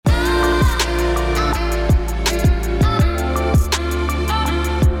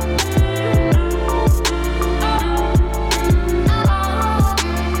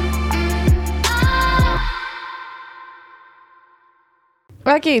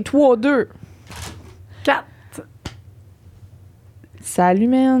OK, 3, 2. 4. Salut,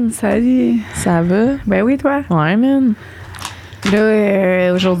 man. Salut. Ça va? Ben oui, toi? Ouais, man.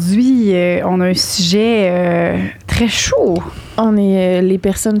 Là, aujourd'hui, on a un sujet très chaud. On est les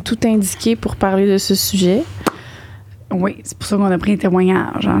personnes tout indiquées pour parler de ce sujet. Oui, c'est pour ça qu'on a pris un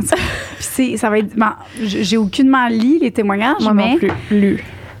témoignage. Hein. Puis ça va être... Bon, j'ai aucunement lu les témoignages, Moi mais... non plus.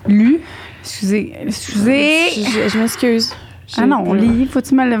 Lu? Excusez. Je m'excuse. Ah non, lis.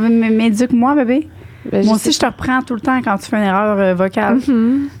 Faut-tu m'éduque-moi, bébé? Ben, Moi aussi, je te reprends tout le temps quand tu fais une erreur vocale.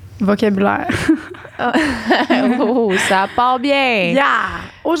 Mm-hmm. Vocabulaire. Oh, ça part bien. Yeah!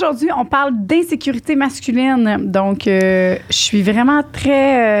 Aujourd'hui, on parle d'insécurité masculine. Donc, je suis vraiment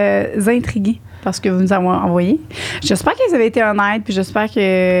très intriguée par ce que vous nous avez envoyé. J'espère que vous avez été honnêtes, puis j'espère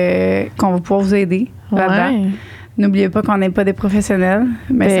qu'on va pouvoir vous aider là-dedans. Ouais. N'oubliez pas qu'on n'est pas des professionnels,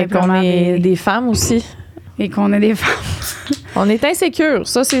 mais qu'on est des femmes aussi. Et qu'on est des femmes. On est insécure,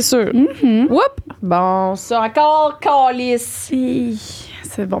 ça, c'est sûr. Mm-hmm. Whoop! Bon, ça encore calice.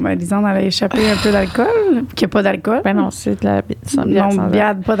 C'est bon, ben Lisande, elle a échappé un peu d'alcool. Qu'il n'y a pas d'alcool. Ben non, c'est de la bière. Non,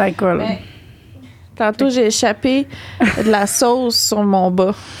 bière, pas d'alcool. Ben, tantôt, j'ai échappé de la sauce sur mon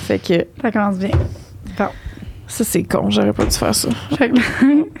bas. Fait que... Ça commence bien. Bon. Ça, c'est con. J'aurais pas dû faire ça. Fait que...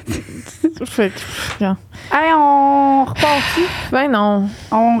 Bien. Hey, on repart-tu? Ben non.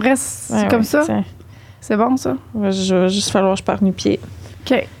 On reste comme ça? Tiens. C'est bon, ça? Va juste falloir que je parte mes pieds.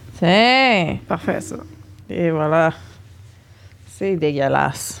 OK. Tiens. Parfait, ça. Et voilà. C'est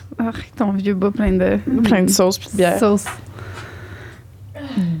dégueulasse. Ah, ton vieux bas plein de sauce puis de bière. Sauce.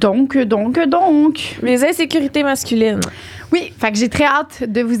 Donc. Les insécurités masculines. Oui, fait que j'ai très hâte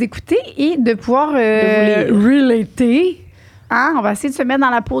de vous écouter et de pouvoir vous relater. Hein? On va essayer de se mettre dans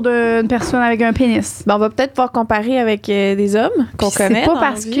la peau d'une personne avec un pénis. Ben, on va peut-être pouvoir comparer avec des hommes qu'on Puis connaît. C'est pas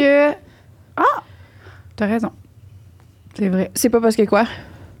parce que... Ah! T'as raison. C'est vrai. C'est pas parce que quoi?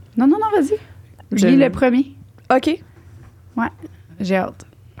 Non, vas-y. Je lis le premier. OK. Ouais, j'ai hâte.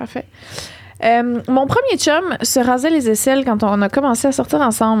 Parfait. Mon premier chum se rasait les aisselles quand on a commencé à sortir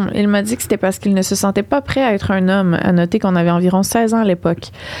ensemble. Il m'a dit que c'était parce qu'il ne se sentait pas prêt à être un homme. À noter qu'on avait environ 16 ans à l'époque.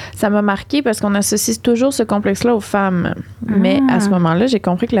 Ça m'a marqué parce qu'on associe toujours ce complexe-là aux femmes. Mais à ce moment-là, j'ai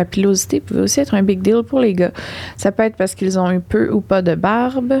compris que la pilosité pouvait aussi être un big deal pour les gars. Ça peut être parce qu'ils ont eu peu ou pas de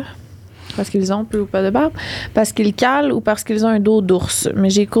barbe. Parce qu'ils calent ou parce qu'ils ont un dos d'ours. Mais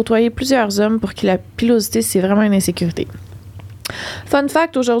j'ai côtoyé plusieurs hommes pour qui la pilosité, c'est vraiment une insécurité. Fun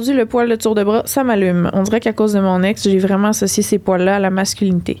fact, aujourd'hui, le poil de tour de bras, ça m'allume. On dirait qu'à cause de mon ex, j'ai vraiment associé ces poils-là à la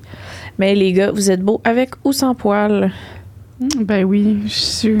masculinité. Mais les gars, vous êtes beaux avec ou sans poils? Ben oui,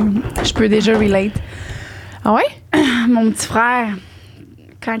 je peux déjà relate. Ah ouais? Mon petit frère,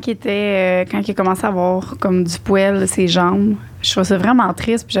 quand il a commencé à avoir comme du poil ses jambes, je trouvais ça vraiment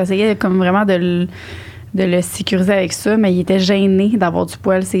triste, puis j'essayais comme vraiment de le sécuriser avec ça, mais il était gêné d'avoir du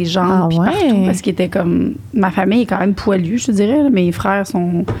poil ses jambes puis partout, parce qu'il était comme... Ma famille est quand même poilue, je te dirais. Là. Mes frères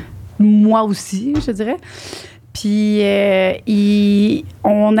sont... Moi aussi, je te dirais. Puis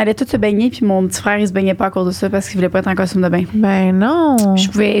on allait tous se baigner, puis mon petit frère, il se baignait pas à cause de ça parce qu'il voulait pas être en costume de bain. Ben non! Je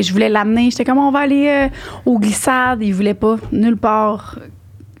voulais l'amener. J'étais comme, on va aller aux glissades. Il voulait pas, nulle part.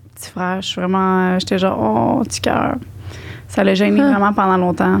 Petit frère, j'étais genre, oh, petit cœur. Ça l'a gêné vraiment pendant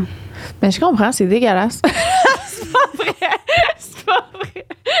longtemps. Ben, je comprends, c'est dégueulasse. C'est pas vrai! C'est pas vrai!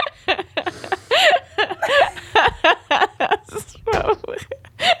 C'est pas vrai!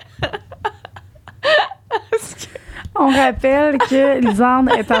 On rappelle que Lisande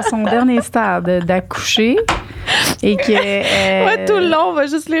est à son dernier stade d'accoucher et que... Ouais, tout le long, on va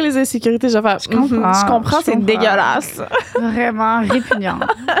juste lire les insécurités. Je vais faire, je comprends, c'est dégueulasse. Vraiment répugnant.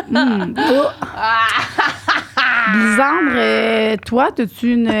 Lisandre, toi,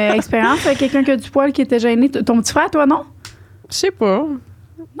 as-tu une expérience avec quelqu'un qui a du poil qui était gêné? Ton petit frère, toi, non? Je sais pas.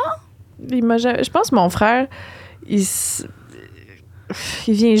 Non? Je pense que mon frère, il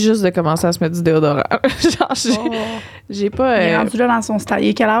vient juste de commencer à se mettre du déodorant. Genre, j'ai pas... Il est rendu là dans son stade. Il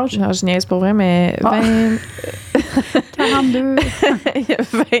a quel âge? Genre, je niaise pour vrai, mais... 42. Il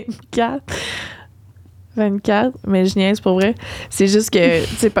a 24, mais je niaise pour vrai. C'est juste que,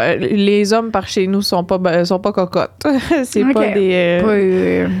 tu sais, les hommes par chez nous sont pas cocottes. C'est pas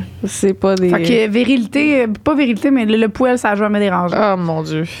des... c'est pas des... Fait que virilité, pas virilité, mais le poil, ça a jamais dérangé. Oh mon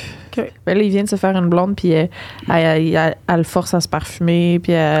Dieu. Okay. Ben là, il vient de se faire une blonde, puis elle le force à se parfumer,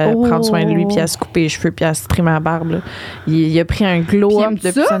 puis à prendre soin de lui, puis à se couper les cheveux, puis à se trimer la barbe. Là. Il a pris un glow-up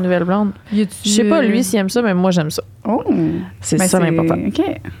depuis sa nouvelle blonde. Je sais pas, lui, s'il aime ça, mais moi, j'aime ça. Oh! C'est ça l'important. OK.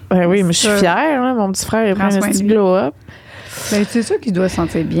 Ben oui, mais je suis fière. Là, mon petit frère, il prend un petit glow-up. Ben, c'est sûr qu'il doit se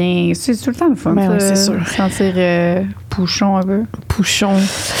sentir bien. C'est tout le temps le fun. Ben, c'est sûr. Sentir pouchon un peu. Pouchon.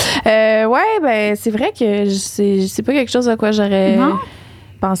 Ouais, ben c'est vrai que c'est pas quelque chose à quoi j'aurais... Non?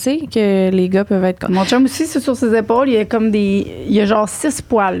 penser que les gars peuvent être comme... Mon chum aussi, c'est sur ses épaules, il y a comme il y a genre 6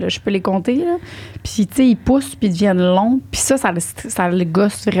 poils, là, je peux les compter, là. Puis, tu sais, ils poussent, puis ils deviennent longs. Puis ça le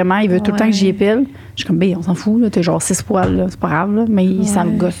gosse vraiment. Il veut tout le temps que j'y épile. Je suis comme, on s'en fout, là. T'as genre 6 poils, là. C'est pas grave, là. Mais ça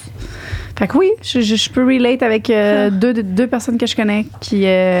me gosse. Fait que oui, je peux relate avec deux personnes que je connais qui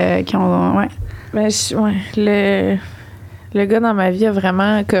ont... Ouais. Ben, le gars dans ma vie a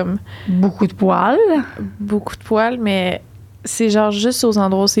vraiment comme... Beaucoup de poils. Beaucoup de poils, mais c'est genre juste aux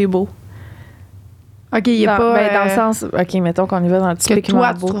endroits où c'est beau. OK, il n'y a pas... Ben, dans le sens... OK, mettons qu'on y va dans le typiquement beau.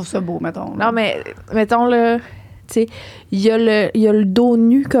 Que toi, beau. tu trouves ça beau, mettons. Là. Non, mais mettons, là, tu sais, il y a le dos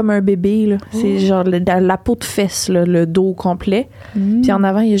nu comme un bébé, là. C'est genre la peau de fesse, là, le dos complet. Puis en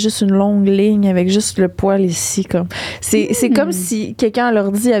avant, il y a juste une longue ligne avec juste le poil ici, comme... C'est comme si quelqu'un à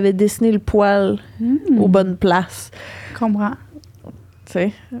l'ordi avait dessiné le poil aux bonnes places. Je comprends. Tu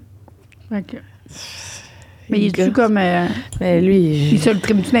sais? OK. Mais il est-tu comme... Mais lui... Il se le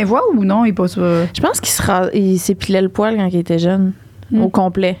trimbe-tu dans les voix ou non? Il passe... Je pense qu'il s'épilait le poil quand il était jeune, au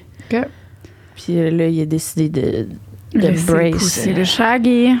complet. OK. Puis là, il a décidé de brace. C'est le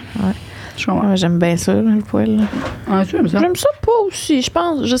shaggy. Ouais. Ouais, j'aime bien ça, le poil. Ah, tu aimes ça? J'aime ça pas aussi, je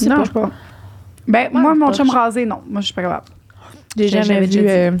pense. Je sais pas. Non, je sais pas. Ben, moi, mon chum rasé, non. Moi, je suis pas capable. J'ai jamais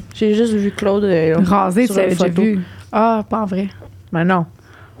vu... j'ai juste vu Claude... rasé, tu l'avais déjà vu? Ah, pas en vrai. Ben non.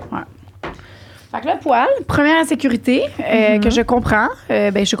 Ouais. Fait que le poil, première insécurité que je comprends.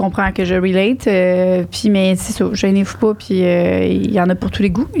 Je comprends que je relate. Puis, mais c'est ça, gênez-vous pas. Puis, il y en a pour tous les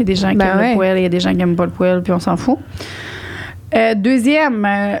goûts. Il y a des gens qui aiment le poil, il y a des gens qui n'aiment pas le poil, puis on s'en fout. Deuxième,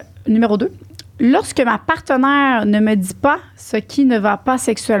 numéro 2. Lorsque ma partenaire ne me dit pas ce qui ne va pas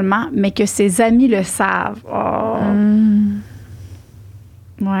sexuellement, mais que ses amis le savent. Oh.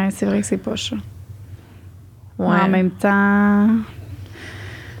 Ouais, c'est vrai que c'est poche. Ouais. En même temps...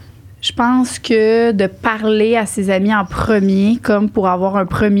 Je pense que de parler à ses amis en premier, comme pour avoir un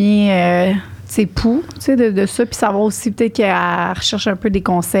premier pouls, de ça, puis savoir aussi peut-être qu'elle recherche un peu des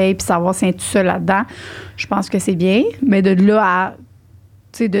conseils, puis savoir si elle est tout seul là-dedans, je pense que c'est bien. Mais de là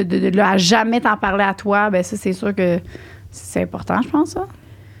à jamais t'en parler à toi, ben ça, c'est sûr que c'est important, je pense, ça.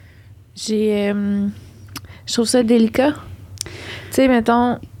 Je trouve ça délicat. Tu sais,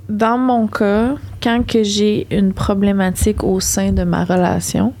 mettons, dans mon cas, quand que j'ai une problématique au sein de ma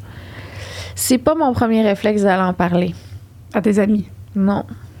relation, c'est pas mon premier réflexe d'aller en parler. À tes amis? Non.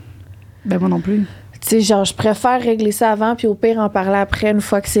 Ben moi non plus. Tu sais, genre, je préfère régler ça avant, puis au pire, en parler après, une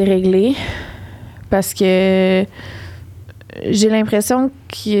fois que c'est réglé. Parce que j'ai l'impression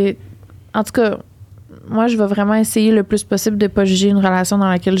que... En tout cas, moi, je vais vraiment essayer le plus possible de pas juger une relation dans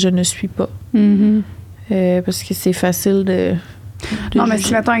laquelle je ne suis pas. Parce que c'est facile de non, mais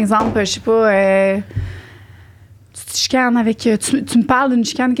si, mettons exemple, je sais pas... tu te chicanes avec... Tu me parles d'une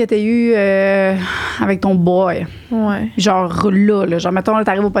chicane que t'as eue avec ton boy. Ouais. Genre là. Genre, mettons, là,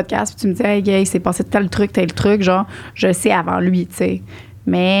 t'arrives au podcast puis tu me dis « Hey, gay, il s'est passé tel truc. » Genre, je le sais avant lui, tu sais.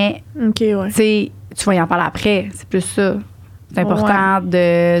 Mais, tu sais, tu vas y en parler après. C'est plus ça. C'est important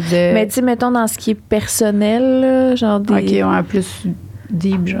de... Mais tu sais, mettons, dans ce qui est personnel, là, genre des... OK, plus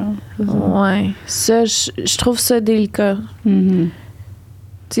deep, genre. Ouais. Ça, je trouve ça délicat. Il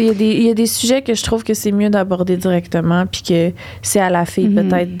y a des sujets que je trouve que c'est mieux d'aborder directement, puis que c'est à la fille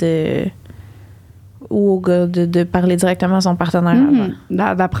peut-être ou au gars de parler directement à son partenaire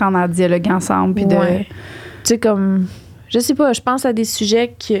avant. D'apprendre à dialoguer ensemble, puis de... Tu sais, comme... Je sais pas, je pense à des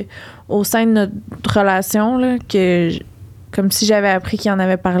sujets au sein de notre relation, là, que... Comme si j'avais appris qu'il en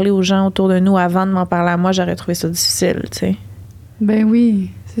avait parlé aux gens autour de nous avant de m'en parler à moi, j'aurais trouvé ça difficile, tu sais. Ben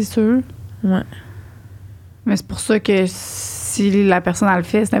oui, c'est sûr. Ouais. Mais c'est pour ça que si la personne elle le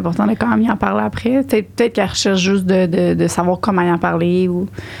fait, c'est important de quand même y en parler après. Peut-être qu'elle recherche juste de savoir comment y en parler ou...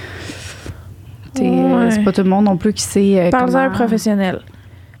 C'est pas tout le monde non plus qui sait Parle-en à un professionnel.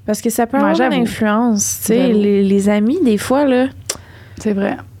 Parce que ça peut avoir une influence, tu sais. Les amis, des fois, là... C'est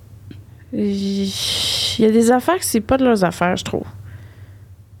vrai. Il y a des affaires que c'est pas de leurs affaires, je trouve.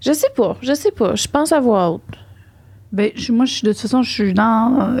 Je sais pas. Je pense à voix haute. Ben, moi, de toute façon, je suis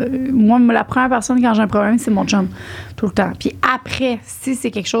dans... moi, la première personne, quand j'ai un problème, c'est mon chum. Tout le temps. Puis après, si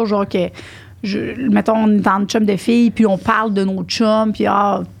c'est quelque chose, genre que... mettons, on est dans une chum de filles, puis on parle de nos chums, puis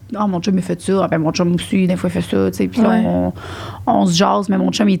mon chum, il fait ça. Ben, mon chum aussi, des fois, il fait ça, tu sais. Puis là, on se jase, mais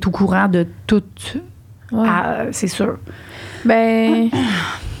mon chum, il est au courant de tout. C'est sûr. Ben...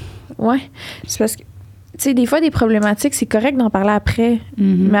 Ouais. C'est parce que, tu sais, des fois, des problématiques, c'est correct d'en parler après.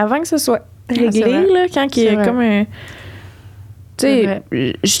 Mais avant que ce soit réglé, là, quand il y a comme un... Tu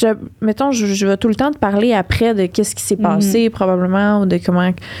sais, mettons, je vais tout le temps te parler après de qu'est-ce qui s'est passé, probablement, ou de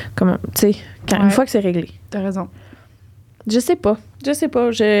comment tu sais, une fois que c'est réglé. T'as raison. Je sais pas.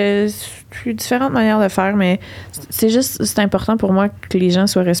 J'ai différentes manières de faire, mais c'est important pour moi que les gens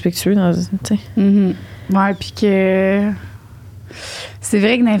soient respectueux dans, Ouais, puis que c'est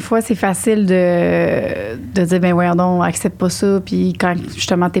vrai que des fois, c'est facile de dire, ben voyons donc, accepte pas ça, puis quand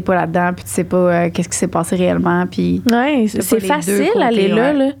justement t'es pas là-dedans, puis tu sais pas qu'est-ce qui s'est passé réellement, puis... Ouais, c'est facile aller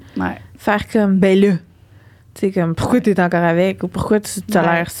là. Ouais. Faire comme, ben là, tu sais, comme, pourquoi t'es encore avec, ou pourquoi tu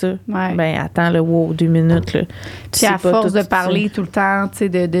tolères ça? Ouais. Ben attends, là, wow, 2 minutes, là. Puis à force de parler tout le temps, tu sais,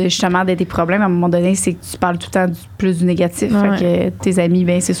 de justement de tes problèmes, à un moment donné, c'est que tu parles tout le temps plus du négatif. Ouais. Fait que tes amis,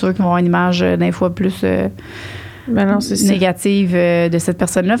 ben c'est sûr qu'ils vont avoir une image d'un fois plus ben non, c'est négative de cette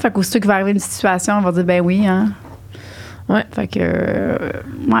personne-là. Fait qu'aussitôt qu'il va arriver une situation, on va dire, ben oui, hein. Ouais. Fait que,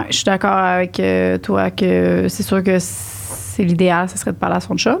 ouais, je suis d'accord avec toi que c'est sûr que c'est l'idéal, ce serait de parler à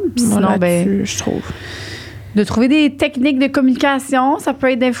son chum. Puis sinon, ben, je trouve. De trouver des techniques de communication. Ça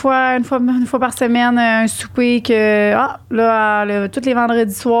peut être des fois, une fois par semaine, un souper que, tous les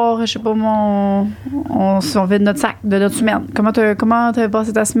vendredis soirs, je sais pas moi, on vide notre sac de notre semaine. Comment t'as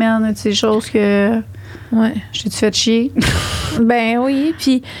passé ta semaine? As-tu des choses que... Ouais. Je t'ai-tu fait chier? Ben oui.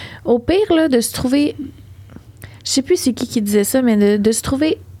 Puis au pire, là, de se trouver... Je sais plus c'est qui disait ça, mais de se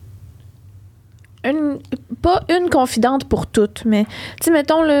trouver pas une confidente pour toutes, mais, tu sais,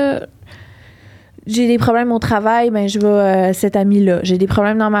 mettons, là... J'ai des problèmes au travail, ben je vais à cet ami-là. J'ai des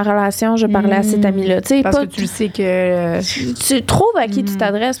problèmes dans ma relation, je parlais à cet ami-là. T'sais, parce que tu le sais que... Tu trouves à qui tu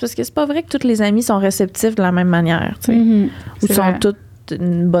t'adresses, parce que c'est pas vrai que tous les amis sont réceptifs de la même manière. Ou sont toutes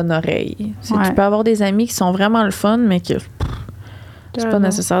une bonne oreille. Ouais. Tu peux avoir des amis qui sont vraiment le fun, mais que c'est pas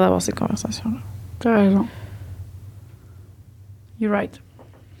nécessaire d'avoir ces conversations-là. T'as raison. You're right.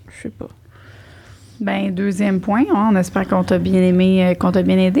 Je sais pas. Ben, deuxième point, on espère qu'on t'a bien aimé, qu'on t'a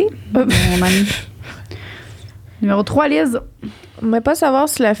bien aidé, mon ami. Numéro 3, Lise. On ne va pas savoir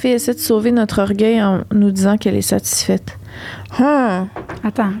si la fille essaie de sauver notre orgueil en nous disant qu'elle est satisfaite.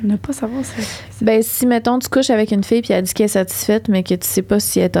 Attends, ne pas savoir si... Ben, si, mettons, tu couches avec une fille puis elle dit qu'elle est satisfaite, mais que tu sais pas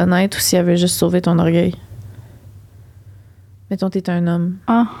si elle est honnête ou si elle veut juste sauver ton orgueil. Mettons, t'es un homme.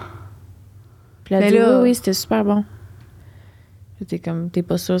 Ah. Puis elle dit, oui, c'était super bon. T'es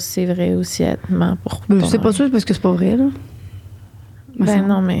pas sûr si c'est vrai ou si elle te ment pour ton c'est pas sûr parce que c'est pas vrai, là. Ben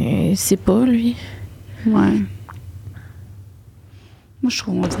non, mais c'est pas, lui. Ouais. Moi, je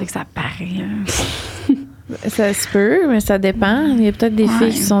trouve, on dirait que ça paraît. Ça se peut, mais ça dépend. Il y a peut-être des filles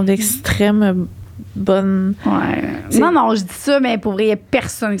qui sont d'extrême bonnes. Ouais. Non, je dis ça, mais pour vrai, il n'y a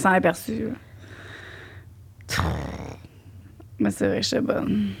personne qui s'en est aperçu. Mais c'est vrai que j'étais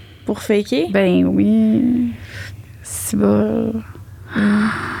bonne. Pour faker? Ben oui. C'est bon.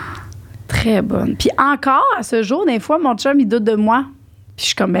 Très bonne. Puis encore, à ce jour, des fois, mon chum, il doute de moi. Puis je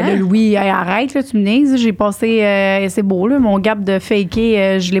suis comme, ben là, Louis, arrête, là, tu me niaises. J'ai passé, c'est beau, là, mon gap de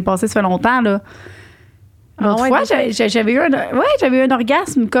faker, je l'ai passé, ça fait longtemps, là. L'autre fois, j'avais eu un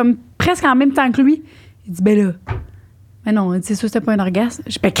orgasme, comme presque en même temps que lui. Il dit, ben là, mais non, c'est sûr, c'était pas un orgasme.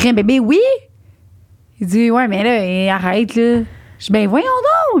 Je dis, ben, crème, bébé, oui. Il dit, ouais, mais là, arrête, là. Je dis, ben, voyons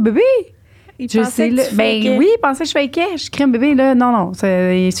donc, bébé. Je sais, là. Ben oui, il pensait que je fakais. Je crème, bébé, là. Non,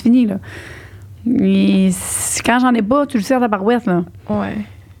 c'est fini, là. Quand j'en ai pas, tu le sais à ta barouette, là. Ouais.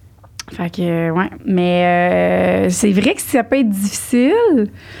 Fait que, ouais. Mais c'est vrai que ça peut être difficile.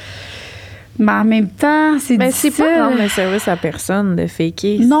 Mais en même temps, c'est difficile. C'est pas rendre le service à personne de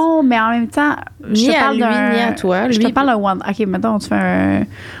faker. Non, mais en même temps, ni à lui, ni à toi. Je te parle d'un one. OK, mettons, tu fais un...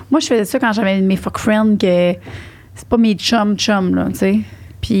 Moi, je faisais ça quand j'avais mes fuck friends, que c'est pas mes chum, là, tu sais.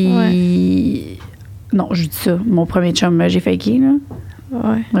 Puis... Ouais. Non, je dis ça. Mon premier chum, j'ai faké, là.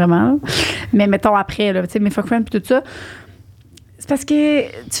 Ouais. Vraiment, là. Mais mettons après, là, tu sais, mes fuck friends puis tout ça. C'est parce que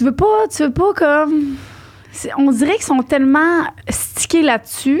tu veux pas comme... On dirait qu'ils sont tellement stickés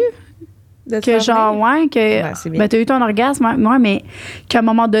là-dessus que genre, ouais, que... Ben, t'as eu ton orgasme, ouais, mais qu'à un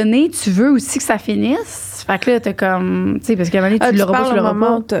moment donné, tu veux aussi que ça finisse. Fait que là, t'es comme... Tu sais, parce qu'à un moment donné, tu l'auras pas, tu l'auras pas.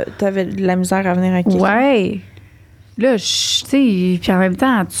 Moment où t'avais de la misère à venir avec quelqu'un. Ouais. Là, tu sais, puis en même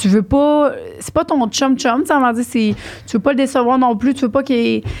temps, tu veux pas... C'est pas ton chum, tu sais, on va dire, tu veux pas le décevoir non plus, tu veux pas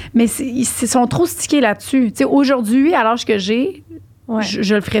qu'il... Mais ils sont trop stickés là-dessus. Tu sais, aujourd'hui, à l'âge que j'ai,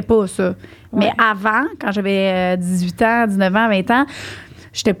 je le ferais pas, ça. Ouais. Mais avant, quand j'avais 18 ans, 19 ans, 20 ans,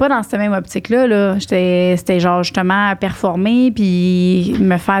 j'étais pas dans cette même optique-là, là. C'était genre, justement, performer, puis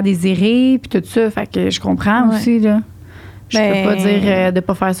me faire désirer, puis tout ça. Fait que je comprends aussi, là. Je peux pas dire de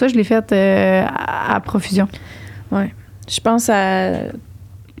pas faire ça. Je l'ai fait à profusion. Ouais. Je pense à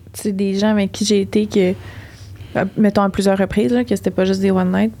des gens avec qui j'ai été que, mettons à plusieurs reprises, là, que c'était pas juste des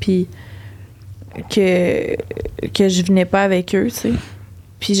one night, puis que je venais pas avec eux, tu sais.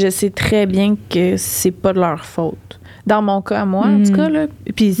 Puis je sais très bien que c'est pas de leur faute. Dans mon cas, à moi, en tout cas, là.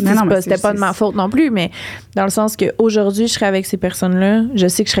 Puis c'était pas de ma faute non plus, mais dans le sens qu'aujourd'hui, je serais avec ces personnes-là, je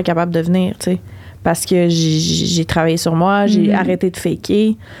sais que je serais capable de venir, tu sais. Parce que j'ai travaillé sur moi, j'ai arrêté de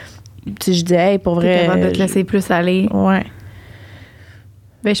faker. Tu sais, je dis, hey, pour vrai. T'es capable de te laisser plus aller. Ouais.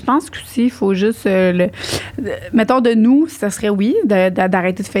 Ben, je pense qu'aussi, il faut juste. Mettons, de nous, ça serait oui,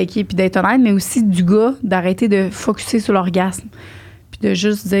 d'arrêter de faker puis d'être honnête, mais aussi du gars, d'arrêter de focusser sur l'orgasme. Puis de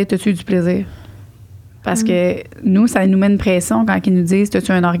juste dire, t'as-tu eu du plaisir? Parce que nous, ça nous met une pression quand ils nous disent,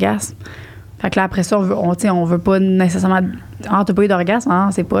 t'as-tu un orgasme? Fait que là, après ça, on veut pas nécessairement. Ah, t'as pas eu d'orgasme? Ah,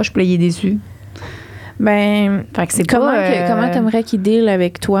 c'est pas, je il est déçu. Ben, fait que c'est comment t'aimerais qu'il deal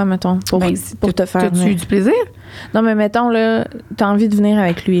avec toi, mettons, pour te faire. T'as-tu eu du plaisir? Non, mais mettons, là, t'as envie de venir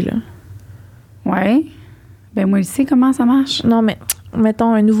avec lui, là. Ouais. Ben, moi, je sais comment ça marche. Non, mais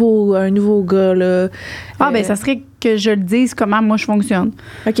mettons un nouveau gars, là. Ben, ça serait que je le dise comment moi je fonctionne.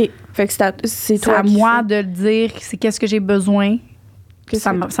 OK. Fait que c'est toi. C'est à moi de le dire, c'est qu'est-ce que j'ai besoin.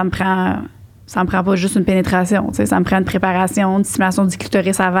 Ça me prend pas juste une pénétration, tu sais, ça me prend une préparation, une stimulation du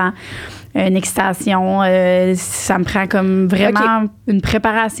clitoris avant, une excitation, ça me prend comme vraiment une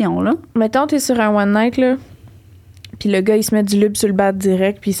préparation, là. Mettons, t'es sur un one night, là, puis le gars, il se met du lube sur le bat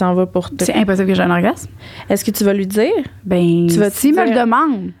direct, puis il s'en va pour te... C'est impossible que j'ai un orgasme. Est-ce que tu vas lui dire? Ben, s'il me le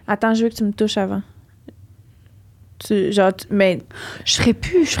demande. Attends, je veux que tu me touches avant. Mais... Je ferais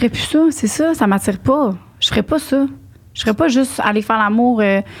plus ça, c'est ça m'attire pas. Je ferais pas ça. Je ferais pas juste aller faire l'amour...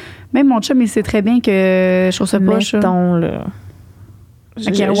 Même mon chum, il sait très bien que je trouve ça poche. Mettons, là.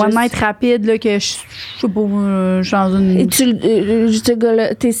 Un one night rapide, là, que je sais pas, je suis dans une... Et ce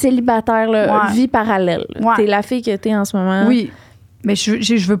gars-là, t'es célibataire, là, vie parallèle. Ouais. T'es la fille que t'es en ce moment. Oui. Mais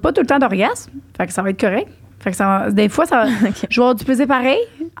je veux pas tout le temps d'orgasme. Fait que ça va être correct. Fait que des fois, ça va, je vais avoir du plaisir pareil.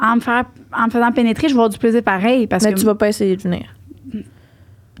 En me faisant pénétrer, je vais avoir du plaisir pareil. Mais tu vas pas essayer de venir?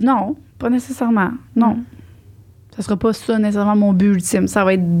 Non, pas nécessairement. Non. Ça sera pas ça nécessairement mon but ultime. Ça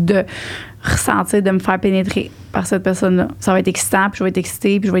va être de ressentir, de me faire pénétrer par cette personne-là. Ça va être excitant, puis je vais être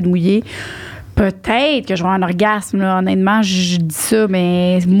excitée, puis je vais être mouillée. Peut-être que je vais avoir un orgasme, là. Honnêtement, je dis ça,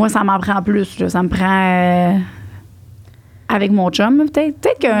 mais moi, ça m'en prend plus, là. Ça me prend avec mon chum, peut-être.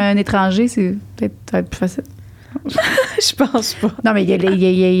 Peut-être qu'un étranger, ça va être plus facile. Je pense pas. Non, mais il y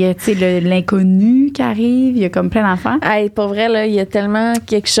a l'inconnu qui arrive, il y a comme plein d'enfants. Hey, pour vrai, là, il y a tellement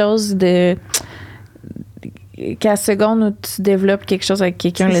quelque chose de... qu'à la seconde où tu développes quelque chose avec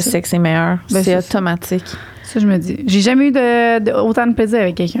quelqu'un, le sexe est meilleur. Ben, c'est automatique. Ça, je me dis. J'ai jamais eu autant de plaisir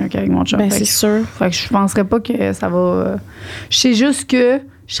avec quelqu'un qu'avec mon chum. Ben, c'est sûr. Fait que je penserais pas que ça va... Je sais juste que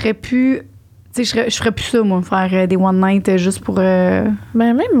je serais plus... Tu sais, je ferais plus ça, moi, faire des one night juste pour... Ben,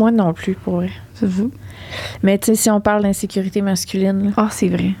 même moi non plus, pour vrai. C'est vous. Mais tu sais, si on parle d'insécurité masculine... Ah, c'est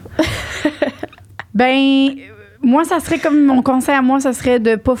vrai. Ben... Moi, ça serait comme mon conseil à moi, ça serait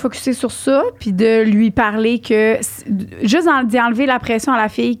de pas focusser sur ça, puis de lui parler que juste d'y enlever la pression à la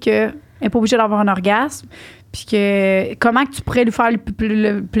fille qu'elle n'est pas obligée d'avoir un orgasme, puis que comment que tu pourrais lui faire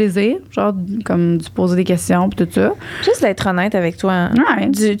le plaisir, genre comme de poser des questions puis tout ça. Juste d'être honnête avec toi. Hein? Ouais.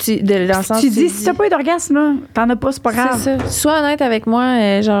 Dans le sens tu dis si t'as pas eu d'orgasme là, t'en as pas, c'est pas grave. C'est ça. Sois honnête avec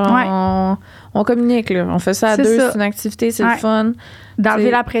moi, genre on communique là, on fait ça à deux, c'est une activité, c'est le fun.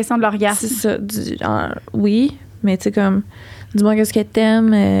 D'enlever la pression de l'orgasme. C'est ça. Oui. Mais tu sais, comme, dis-moi qu'est-ce que t'aimes.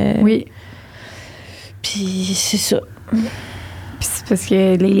 Oui. Puis c'est ça. Puis c'est parce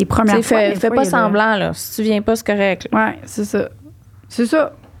que les premières fois... Fais pas semblant, là. Si tu viens pas, c'est correct. Oui, c'est ça. C'est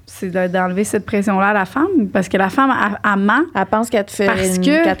ça. C'est d'enlever cette pression-là à la femme. Parce que la femme, elle ment. Elle pense qu'elle te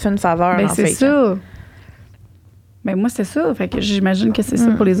fait une faveur. Ben, c'est ça. Ben, moi, c'est ça. Fait que j'imagine que c'est ça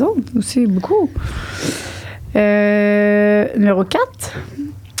pour les autres aussi, beaucoup. Numéro 4.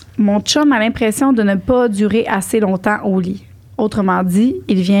 Mon chum a l'impression de ne pas durer assez longtemps au lit. Autrement dit,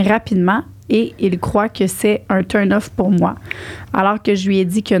 il vient rapidement et il croit que c'est un turn-off pour moi, alors que je lui ai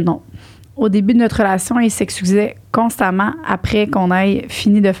dit que non. Au début de notre relation, il s'excusait constamment après qu'on ait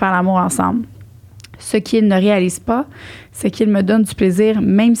fini de faire l'amour ensemble. Ce qu'il ne réalise pas, c'est qu'il me donne du plaisir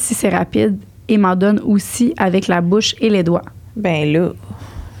même si c'est rapide et m'en donne aussi avec la bouche et les doigts. Ben là,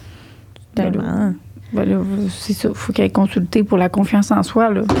 tellement... Ben là, c'est ça. Faut qu'elle ait consulté pour la confiance en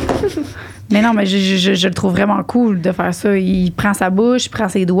soi, là. Mais non, mais je le trouve vraiment cool de faire ça. Il prend sa bouche, il prend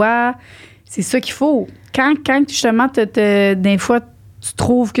ses doigts. C'est ça qu'il faut. Quand justement, des fois, tu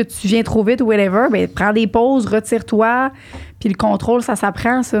trouves que tu viens trop vite ou whatever, ben prends des pauses, retire-toi. Puis le contrôle, ça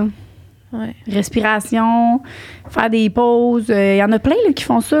s'apprend, ça. Ouais. Respiration, faire des pauses. Il y en a plein là, qui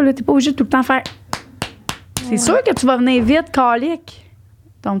font ça. T'es pas obligé de tout le temps faire... C'est sûr que tu vas venir vite, calique,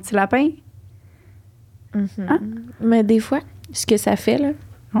 ton petit lapin. Mm-hmm. Hein? Mais des fois, ce que ça fait, là,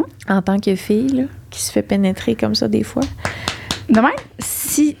 en tant que fille, là, qui se fait pénétrer comme ça des fois, De même?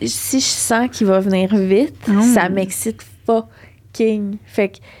 Si je sens qu'il va venir vite, ça m'excite fucking. Fait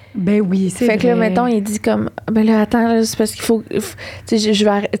que. Ben oui, c'est vrai. Fait que là, mettons, il dit comme, ben là, attends, là, c'est parce qu'il faut tu sais,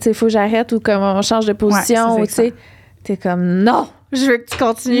 il faut que j'arrête ou comme on change de position, ou tu sais. T'es comme, non, je veux que tu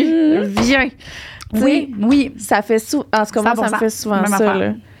continues. Viens. Oui. Ça fait souvent. En tout cas, moi, ça me fait souvent ça,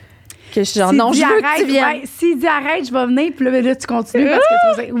 là. Que je suis genre, non, je veux que tu viennes. Ouais, s'il dit arrête, je vais venir, puis là, tu continues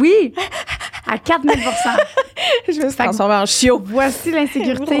parce que oui, à 4000 % Je me suis transformée en chiot. Voici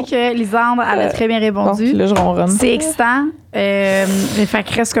l'insécurité que Lisandre elle a très bien répondu. Bon, là, je ronronne. C'est excitant. Fait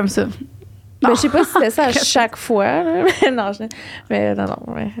que reste comme ça. Ben, je sais pas si c'était ça à chaque fois. Là. Mais non,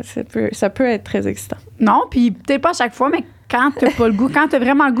 ça peut être très excitant. Non, puis peut-être pas à chaque fois, mais quand t'as pas le goût, quand t'as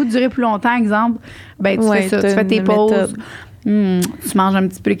vraiment le goût de durer plus longtemps, exemple, ben tu fais ça, tu fais tes pauses. Tu manges un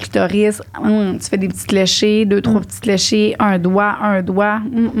petit peu le clitoris, tu fais des petites léchées, 2-3 petites léchées, un doigt.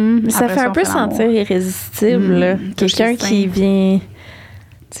 Mais ça fait un peu sentir irrésistible. Là. Quelqu'un qui vient...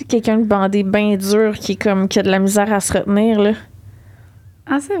 Tu sais, quelqu'un de bandé bien dur qui a de la misère à se retenir. Là.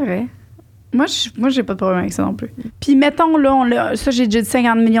 Ah, c'est vrai. Moi, j'ai pas de problème avec ça non plus. Puis, mettons, là, ça, j'ai déjà dit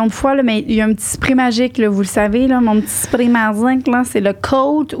 50 millions de fois, là, mais il y a un petit spray magique, là, vous le savez, là, mon petit spray magique, là, c'est le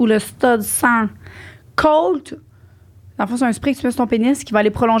Colt ou le Stud 100. Colt, dans le fond, c'est un spray que tu mets sur ton pénis qui va aller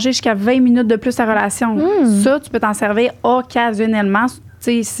prolonger jusqu'à 20 minutes de plus ta relation. Ça, tu peux t'en servir occasionnellement.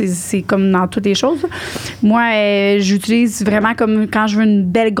 Tu sais, c'est comme dans toutes les choses. Moi, j'utilise vraiment comme quand je veux une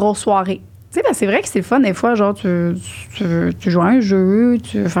belle grosse soirée. Tu sais, ben c'est vrai que c'est le fun, des fois, genre, tu joues à un jeu,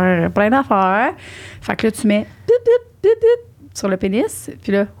 tu veux faire plein d'affaires. Fait que là, tu mets pip, sur le pénis,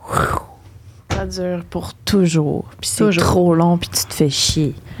 puis là... Ça dure pour toujours. Puis c'est trop long, puis tu te fais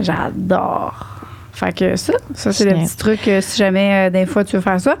chier. J'adore. Fait que ça c'est le petit truc, si jamais, des fois, tu veux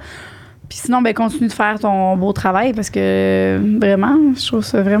faire ça. Puis sinon, ben continue de faire ton beau travail, parce que, vraiment, je trouve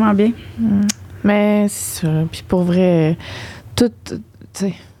ça vraiment bien. Mais c'est ça. Puis pour vrai, tout, tu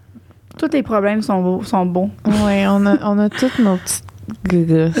sais... Tous les problèmes sont bons. Oui, on a toutes nos petites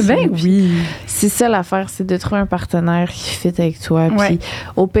gugus. Ben oui. C'est ça l'affaire, c'est de trouver un partenaire qui fit avec toi. Puis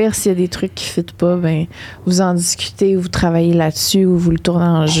au pire, s'il y a des trucs qui ne fit pas, ben vous en discutez, vous travaillez là-dessus, ou vous le tournez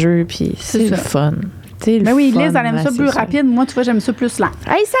en jeu, puis c'est le fun. Ben oui, Liz, elle aime ça plus rapide. Moi, tu vois, j'aime ça plus lent.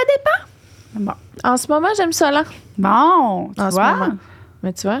 Hey, ça dépend. Bon. En ce moment, j'aime ça lent. Bon, tu vois. Ce moment.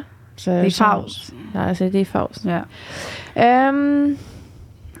 Mais tu vois, des phases. C'est des phases. Yeah.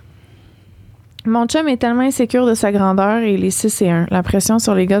 Mon chum est tellement insécure de sa grandeur et il est 6 et 1. La pression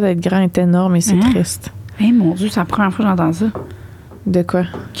sur les gars d'être grand est énorme et c'est triste. Mon Dieu, c'est la première fois que j'entends ça. De quoi?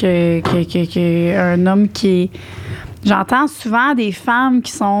 Un homme qui est... J'entends souvent des femmes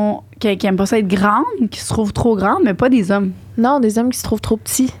qui aiment pas ça être grandes, qui se trouvent trop grandes, mais pas des hommes. Non, des hommes qui se trouvent trop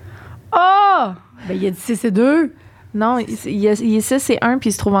petits. Oh! Ben, il a dit 6 et 2. Non, il est 6 et 1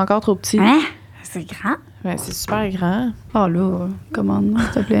 puis il se trouve encore trop petit. Hein? C'est grand? Ben, c'est super grand. Oh là, commande,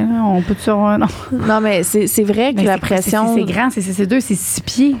 s'il te plaît. Là, on peut non. Non, mais c'est vrai que la pression... C'est grand, c'est 6 et 2, c'est 6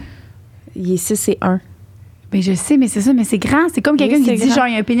 pieds. Il est 6 et 1. Ben, je sais, mais c'est ça, mais c'est grand. C'est comme quelqu'un qui dit, genre,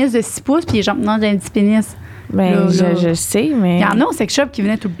 il y a un pénis de 6 pouces, puis il est genre, non, j'ai un petit pénis. Ben, je sais, mais... Il y en a au sex shop qui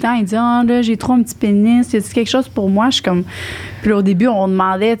venaient tout le temps. Ils disaient, là, j'ai trop un petit pénis. Y a-t-il quelque chose pour moi? Je suis comme... Puis là, au début, on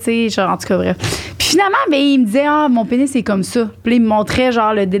demandait, tu sais, genre, en tout cas, bref. Puis finalement, ben, il me disait, mon pénis, c'est comme ça. Puis là, il me montrait,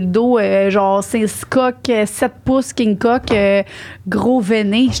 genre, le dildo, genre, 6 coques, 7 pouces, king cock, gros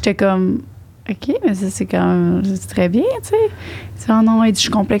veiné. J'étais comme... OK, mais ça, c'est quand même... C'est très bien, tu sais. Il dit, non, il dit, je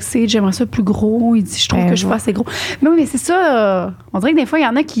suis complexée, j'aimerais ça plus gros. Il dit, je trouve que je suis pas assez gros. Mais oui, mais c'est ça. On dirait que des fois, il y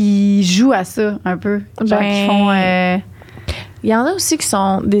en a qui jouent à ça, un peu. Genre, qui font... Il y en a aussi qui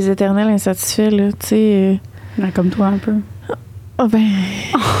sont des éternels insatisfaits, là, tu sais. Comme toi, un peu. Oh, ben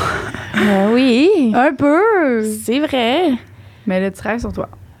oui. Un peu. C'est vrai. Mais là, tu travailles sur toi.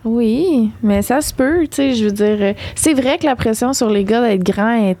 Oui, mais ça se peut, tu sais, je veux dire... C'est vrai que la pression sur les gars d'être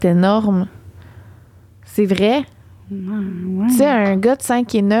grand est énorme. C'est vrai. Ouais. Tu sais, un gars de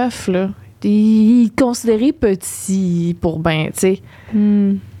 5 et 9, là, il est considéré petit pour ben, tu sais.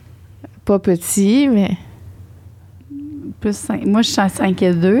 Pas petit, mais... Plus 5. Moi, je suis à 5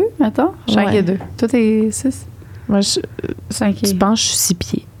 et 2, mettons. 5 et 2. Toi, t'es 6? Moi, je... 5 et... Tu penses que je suis 6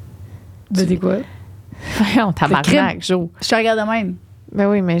 pieds. T'es quoi? On tabarnak, Jo. Je te regarde de même. Ben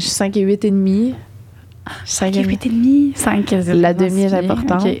oui, mais je suis 5 et 8 et demi. 5 et 8 et demi. 5 et 8. La demi est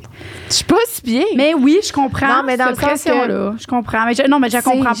importante. Okay. Je suis pas 6 pieds. Mais oui, je comprends. Non, mais dans le sens que... là, je comprends. Mais je la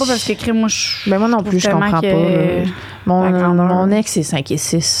comprends pas parce que moi, ben moi non plus, je comprends pas. Mon ex, c'est 5 et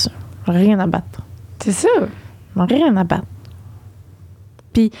 6. Rien à battre. C'est ça. Rien à battre.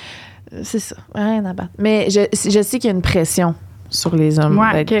 Puis, c'est ça. Rien à battre. Mais je sais qu'il y a une pression sur les hommes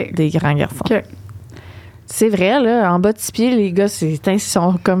d'être des grands garçons. Okay. C'est vrai, là. En bas de 6 pieds, les gars, ils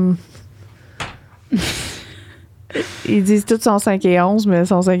sont comme... Ils disent tous sont 5 et 11, mais ils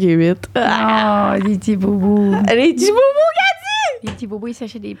sont 5 et 8. Ah, les petits boubous. Les petits boubous, Cathy! Les petits boubous, ils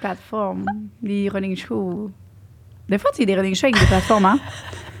s'achètent des plateformes, des running shows. Des fois, tu as des running shows avec des plateformes, hein?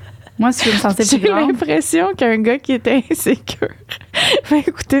 Moi, si je me sentais plus grande... J'ai l'impression qu'un gars qui était insécure va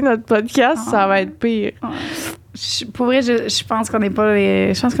écouter notre podcast, ça va être pire. Pour vrai, je pense qu'on n'est pas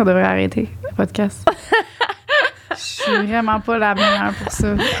les... Je pense qu'on devrait arrêter le podcast. Je suis vraiment pas la meilleure pour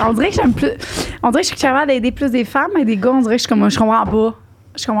ça. On dirait que j'aime plus... On dirait que je suis capable d'aider plus des femmes, mais des gars, on dirait que je comprends pas.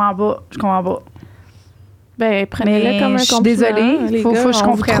 Je comprends pas. Ben, prenez-le comme un compliment. Je suis désolée. Les faut gars, que je on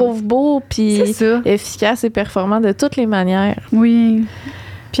vous comprenne. trouve beau, puis efficace et performant de toutes les manières. Oui.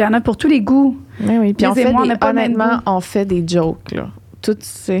 Puis il y en a pour tous les goûts. Oui. Puis honnêtement, on fait des jokes, là. Tout,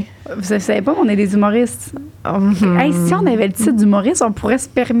 c'est... Vous savez pas qu'on est des humoristes? Hey, si on avait le titre d'humoriste, on pourrait se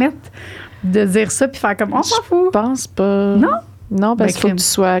permettre de dire ça puis faire comme on s'en fout. Je pense pas. Non, parce qu'il faut que tu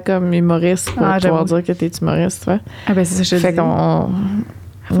sois comme humoriste pour pouvoir dire que t'es humoriste, ouais. Ah ben c'est ça que je te dis. Fait qu'on...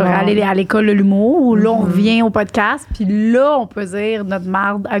 Faudrait aller à l'école de l'humour, où là, on vient au podcast, puis là, on peut dire notre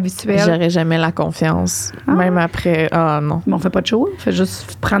marde habituelle. J'aurais jamais la confiance. Même après... Ah, non. Mais on fait pas de show, on fait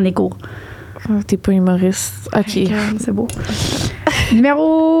juste prendre les cours. T'es pas humoriste. OK. C'est beau.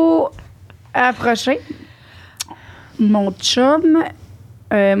 Numéro prochain. Mon chum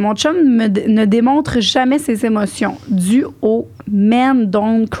ne démontre jamais ses émotions dû au men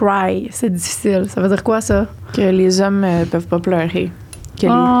don't cry. C'est difficile. Ça veut dire quoi, ça? Que les hommes peuvent pas pleurer. Que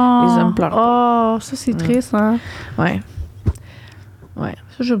les hommes pleurent pas. Ça, c'est triste, hein? Ouais. Ça,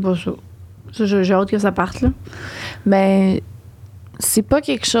 je sais pas ça. J'ai hâte que ça parte, là. Ben, c'est pas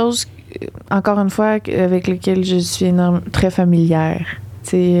quelque chose, encore une fois, avec lequel je suis très familière.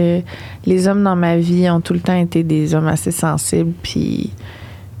 Les hommes dans ma vie ont tout le temps été des hommes assez sensibles puis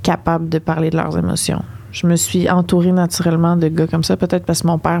capables de parler de leurs émotions. Je me suis entourée naturellement de gars comme ça, peut-être parce que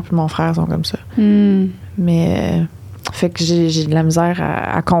mon père et mon frère sont comme ça. Mais fait que j'ai de la misère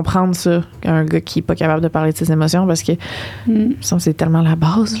à comprendre ça, un gars qui est pas capable de parler de ses émotions, parce que ça, c'est tellement la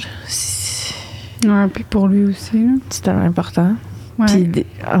base. Ouais, puis pour lui aussi. Là. C'est tellement important. Ouais. Puis,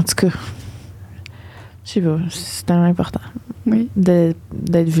 en tout cas, je sais pas, c'est tellement important. Oui.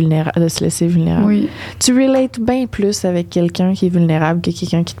 D'être vulnérable, de se laisser vulnérable. Oui. Tu relates bien plus avec quelqu'un qui est vulnérable que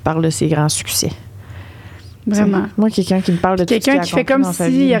quelqu'un qui te parle de ses grands succès. Vraiment. Moi, quelqu'un qui me parle de quelqu'un qui fait comme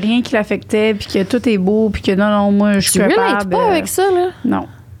s'il n'y a rien qui l'affectait, puis que tout est beau, puis que non, moi, je suis capable. Tu pas avec ça, là? Non,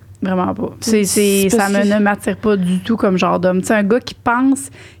 vraiment pas. Ça ne m'attire pas du tout comme genre d'homme. Tu sais, un gars qui pense,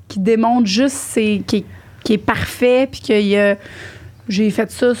 qui démontre juste qui est parfait, puis qu'il y a... J'ai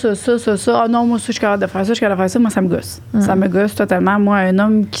fait ça. Ah non, moi, ça, je suis capable de faire ça, moi, ça me gosse. Ça me gosse totalement. Moi, un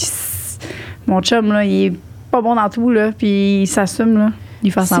homme qui... Mon chum, là, il est pas bon dans tout, là, puis il s'assume, là.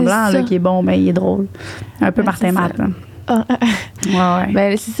 Il fait semblant, là, qu'il est bon, mais il est drôle. Un peu Martin Matt, là. Ouais.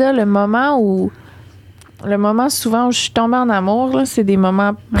 Ben, c'est ça, le moment souvent où je suis tombée en amour, là, c'est des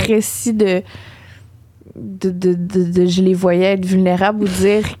moments précis de je les voyais être vulnérables ou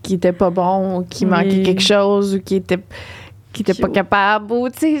dire qu'ils étaient pas bons, ou qu'ils manquait quelque chose, ou qu'ils étaient pas capables, ou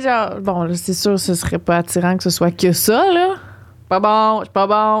tu sais, genre, bon, là, c'est sûr, ce serait pas attirant que ce soit que ça, là. Pas bon, je suis pas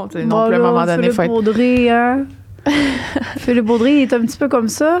bon. Non plus, à un moment donné, faut être... Baudry, hein? Philippe Baudry, il est un petit peu comme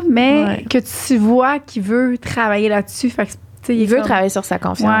ça, mais que tu vois qu'il veut travailler là-dessus. Fait que, il veut travailler sur sa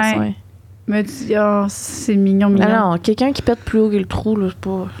confiance, ouais. Mais tu dis, c'est mignon. Non, quelqu'un qui pète plus haut que le trou, là, c'est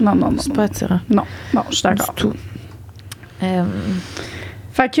pas... Non. C'est pas attirant. Non, je suis d'accord. Du tout.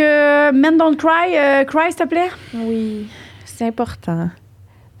 Fait que, men don't cry, s'il te plaît? Oui, c'est important.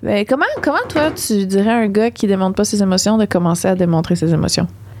 Ben, comment toi, tu dirais à un gars qui démontre pas ses émotions de commencer à démontrer ses émotions?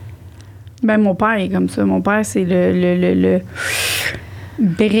 Ben, mon père est comme ça. Mon père, c'est le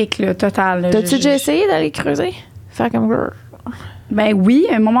brick, le total. T'as-tu déjà essayé d'aller creuser? Faire comme... Ben oui,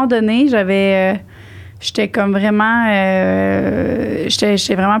 à un moment donné, j'étais comme vraiment... j'étais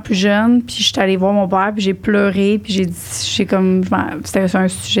vraiment plus jeune, puis j'étais allée voir mon père, puis j'ai pleuré, puis j'ai comme... C'était un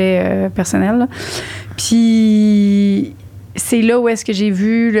sujet personnel, là. Puis c'est là où est-ce que j'ai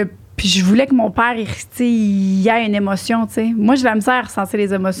vu Puis je voulais que mon père, il y ait une émotion, tu sais. Moi, j'ai de la misère à ressentir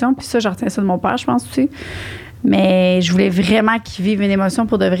les émotions, puis ça, je retiens ça de mon père, je pense aussi. Mais je voulais vraiment qu'il vive une émotion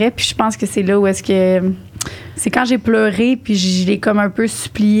pour de vrai, puis je pense que c'est là où est-ce que... C'est quand j'ai pleuré, puis je l'ai comme un peu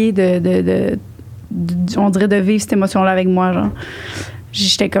supplié on dirait de vivre cette émotion-là avec moi, genre.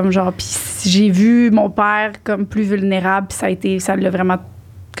 J'étais comme genre... Puis j'ai vu mon père comme plus vulnérable, puis ça l'a vraiment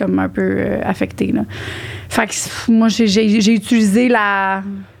comme un peu affecté, là. Fait que moi, j'ai utilisé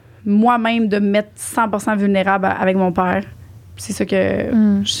moi-même de me mettre 100% vulnérable avec mon père. C'est ça que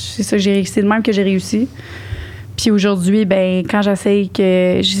j'ai réussi. C'est de même que j'ai réussi. Puis aujourd'hui, ben quand j'essaye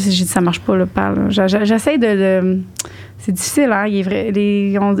j'ai dit ça marche pas le père. J'essaie de c'est difficile, hein. Il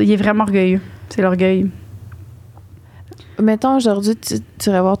est vraiment orgueilleux. C'est l'orgueil. Mettons, aujourd'hui, tu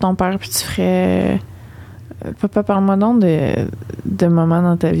irais voir ton père puis tu ferais... Papa, parle-moi donc de moments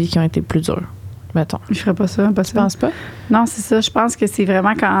dans ta vie qui ont été plus durs. Mettons. Je ferais pas ça. Tu penses pas? Non, c'est ça. Je pense que c'est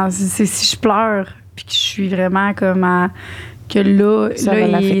vraiment quand... C'est si je pleure puis que je suis vraiment comme que là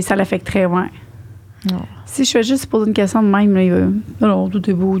ça l'affecterait, ouais. Non. Si je fais juste poser une question de même, là, il va... Alors, tout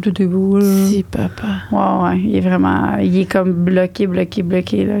est beau. Si, papa. Ouais, il est vraiment... Il est comme bloqué,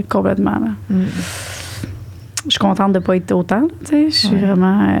 là, complètement, là. Je suis contente de ne pas être autant, tu sais. Je suis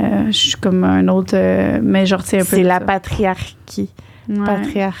vraiment... je suis comme un autre... mais je retiens un peu. C'est la patriarchie. Ouais.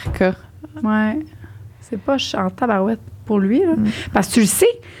 Patriarcat. Ouais. C'est pas en tabarouette pour lui, là. Parce que tu le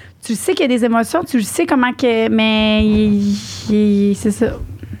sais. Tu sais qu'il y a des émotions. Tu le sais comment que... Mais c'est ça.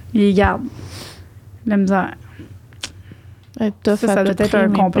 Il les garde. La misère. Ça doit être un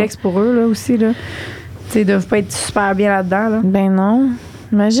complexe pour eux, là, aussi, là. Tu sais, ils doivent pas être super bien là-dedans, là. Ben non.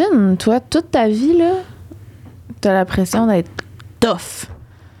 Imagine, toi, toute ta vie, là, t'as la pression d'être tough.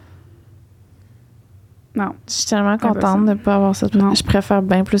 Non. Je suis tellement contente de ne pas avoir cette pression. Je préfère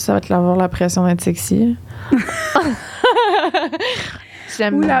bien plus avoir la pression d'être sexy.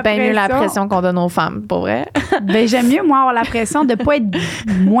 J'aime bien mieux la pression qu'on donne aux femmes, pour vrai. Ben, j'aime mieux, moi, avoir la pression de pas être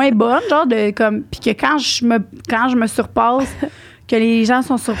moins bonne, genre, de comme. Puis que quand je me surpasse, que les gens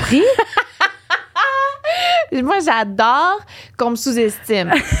sont surpris. Moi, j'adore qu'on me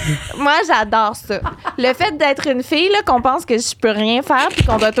sous-estime. Moi, j'adore ça. Le fait d'être une fille, là, qu'on pense que je peux rien faire puis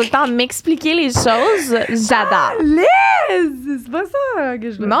qu'on doit tout le temps m'expliquer les choses, j'adore. Liz! C'est pas ça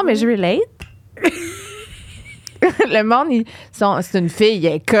que je veux Non, mais je relate. Le monde, c'est une fille,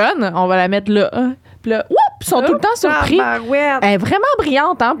 elle est conne, on va la mettre là. Puis là, ils sont tout le temps surpris. Elle est vraiment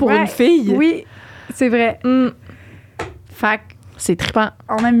brillante, hein, pour une fille. Oui, c'est vrai. Fait que c'est trippant.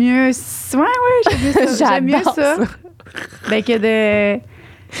 on aime mieux... Ouais, j'aime mieux ça. J'aime mieux ça. Ben, que de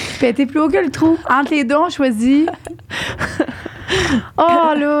péter plus haut que le trou. Entre les deux, on choisit.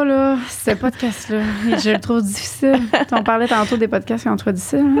 Oh là, ce podcast-là, je le trouve difficile. On parlait tantôt des podcasts qui ont trop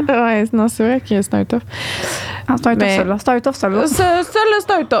difficile. Hein? Ouais, non, c'est vrai que c'est un tough. Ah, c'est un tough, ça, là. C'est un tough, ça, là. Ça, là,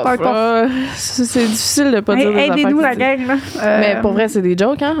 c'est un tough. C'est difficile de pas dire des affaires. Aidez-nous, la gang, là. Mais pour vrai, c'est des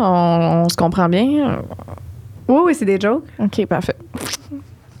jokes, hein? On se comprend bien. Oui, c'est des jokes. OK, parfait.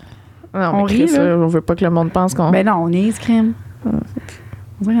 Non, on rit, là. On veut pas que le monde pense qu'on... Ben non, on est escrime. On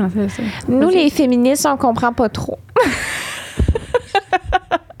dirait qu'on a fait ça. Nous, les féministes, on comprend pas trop.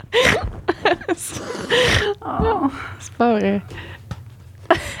 Oh. C'est pas vrai.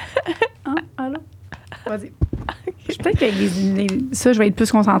 Allô? Vas-y. Peut-être qu'avec ça, je vais être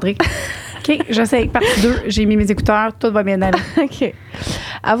plus concentrée. OK, j'essaie. Partie 2, j'ai mis mes écouteurs, tout va bien aller. OK.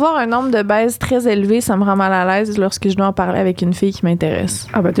 Avoir un nombre de baises très élevé, ça me rend mal à l'aise lorsque je dois en parler avec une fille qui m'intéresse.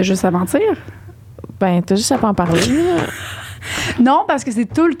 Ah, ben, t'as juste à mentir. Ben, t'as juste à pas en parler. Non, parce que c'est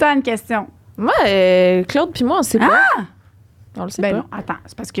tout le temps une question. Moi, Claude puis moi, on sait pas. On le sait pas. Non, attends.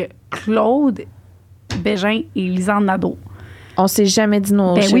 C'est parce que Claude Bégin et Lisanne Nadeau. On s'est jamais dit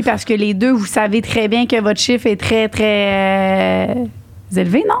nos chiffres. Oui, parce que les deux, vous savez très bien que votre chiffre est très, très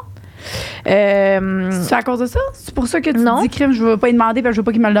élevé, non? C'est à cause de ça? C'est pour ça que tu dis crime, je veux pas y demander parce que je veux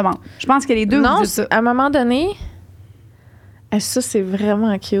pas qu'il me le demande. Je pense que les deux, non, vous dites ça. À un moment donné, ça, c'est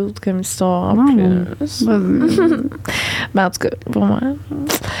vraiment cute comme histoire en plus. Ben, en tout cas, pour moi.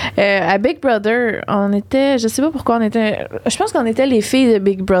 À Big Brother, on était... Je sais pas pourquoi on était... Je pense qu'on était les filles de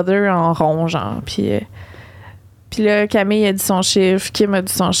Big Brother en rond, genre. Puis là, Camille a dit son chiffre, Kim a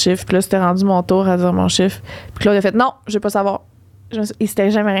dit son chiffre. Puis là, c'était rendu mon tour à dire mon chiffre. Puis Claude a fait « Non, je veux pas savoir. » Il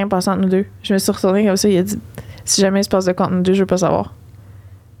s'était jamais rien passé entre nous deux. Je me suis retournée comme ça, il a dit « Si jamais il se passe de quoi entre nous deux, je veux pas savoir. »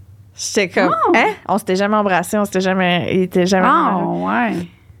 J'étais comme « Hein? » On s'était jamais embrassés, il était jamais... ouais.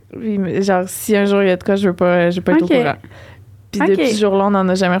 Puis, genre, si un jour il y a de quoi, je veux pas être au courant. Puis depuis ce jour-là, on n'en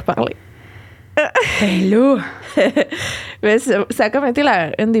a jamais reparlé. Ben là! Mais ça a comme été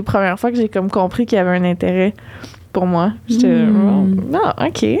une des premières fois que j'ai comme compris qu'il y avait un intérêt pour moi. J'étais non,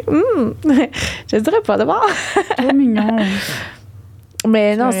 OK. Je dirais pas d'abord. Trop mignon.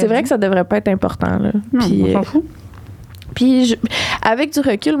 Mais non, c'est vrai que ça devrait pas être important, là. Non, on s'en fout. Puis avec du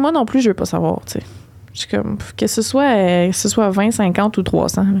recul, moi non plus, je veux pas savoir, tu sais. Je suis comme, que ce soit 20, 50 ou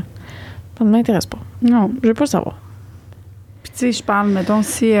 300, là, ça ne m'intéresse pas. Non. Je veux pas le savoir. Puis tu sais, je parle, mettons,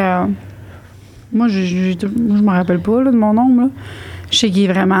 si... moi, je me rappelle pas là, de mon nombre. Là. Je sais qu'il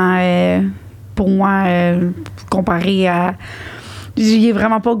est vraiment, pour moi, comparé à... Il est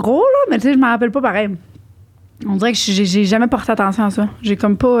vraiment pas gros, là, mais tu sais, je me rappelle pas pareil. On dirait que j'ai jamais porté attention à ça. J'ai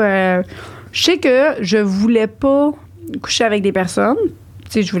comme pas... je sais que je voulais pas coucher avec des personnes.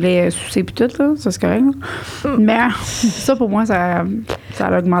 Tu sais, je voulais sucer pis tout, là. Ça, c'est correct. Mais ça, pour moi, ça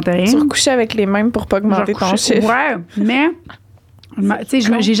augmentait rien. Tu recouchais avec les mêmes pour pas augmenter ton chiffre. Ouais, mais... Tu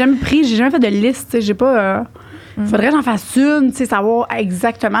sais, j'ai jamais fait de liste. Tu sais, j'ai pas... Faudrait que j'en fasse une, tu sais, savoir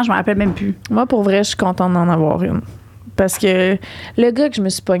exactement, je me rappelle même plus. Moi, pour vrai, je suis contente d'en avoir une. Parce que le gars que je me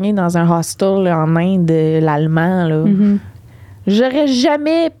suis pogné dans un hostel là, en Inde, l'allemand, là, j'aurais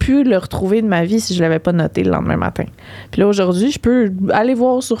jamais pu le retrouver de ma vie si je l'avais pas noté le lendemain matin. Puis là, aujourd'hui, je peux aller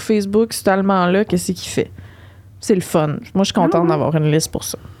voir sur Facebook cet allemand-là, qu'est-ce qu'il fait. C'est le fun. Moi, je suis contente d'avoir une liste pour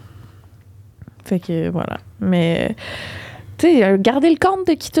ça. Fait que, voilà. Mais, tu sais, garder le compte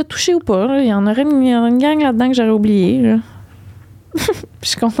de qui t'a touché ou pas. Là. Il y en aurait une gang là-dedans que j'aurais oublié. Là. Je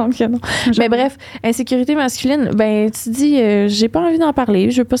suis contente que non. Mais bref, insécurité masculine, ben, tu dis, j'ai pas envie d'en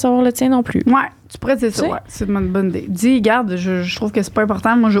parler. Je veux pas savoir le tien non plus. Ouais, tu pourrais dire ça. Ouais, c'est une bonne idée. Dis, regarde, je trouve que c'est pas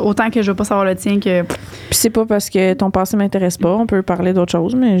important. Moi, autant que je veux pas savoir le tien que. Puis c'est pas parce que ton passé m'intéresse pas. On peut parler d'autre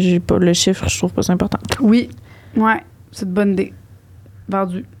chose, mais j'ai pas le chiffre, je trouve pas ça important. Oui. Ouais, c'est une bonne idée.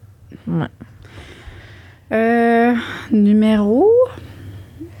 Vendu. Ouais. Numéro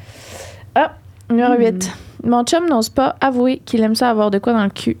 8. Mon chum n'ose pas avouer qu'il aime ça avoir de quoi dans le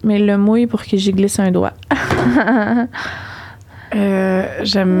cul, mais il le mouille pour que j'y glisse un doigt.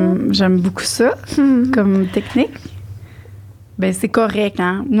 J'aime beaucoup ça comme technique. Ben, c'est correct,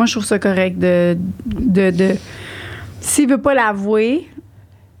 hein? Moi, je trouve ça correct de s'il veut pas l'avouer,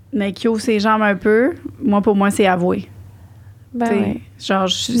 mais qu'il ouvre ses jambes un peu, pour moi, c'est avouer. Ben oui. Genre,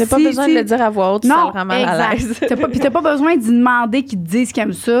 je n'ai pas besoin de le dire à voix haute, ça le rend mal à l'aise. Puis t'as pas besoin d'y demander qu'il te dise qu'il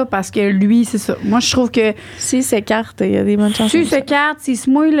aime ça, parce que lui, c'est ça. Moi, je trouve que... S'il s'écarte, il y a des bonnes chances. S'il s'écarte, s'il se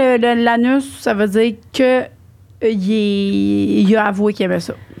mouille l'anus, ça veut dire que il a avoué qu'il aimait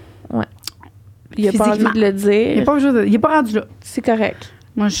ça. Ouais. Il a pas envie de le dire. Il est pas rendu là. C'est correct.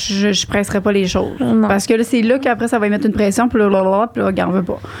 Moi, je presserais pas les choses. Non. Parce que là, c'est là qu'après, ça va y mettre une pression, puis là, regarde, on veut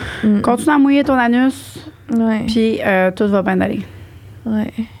pas. Continue à mouiller ton anus, puis tout va bien aller.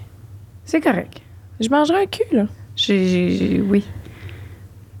 Ouais. C'est correct. Je mangerai un cul, là. Oui.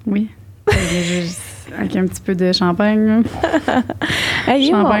 Oui. Avec un petit peu de champagne.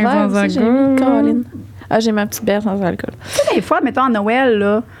 Champagne sans alcool. J'ai ma petite bière sans alcool. Tu sais, des fois, mettons, à Noël,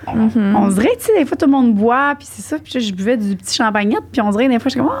 là, on dirait, tu sais, des fois, tout le monde boit, puis c'est ça. Puis je buvais du petit champagnette, puis on dirait, des fois,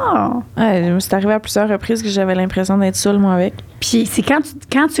 je suis comme, c'est arrivé à plusieurs reprises que j'avais l'impression d'être seule, moi, avec. Puis c'est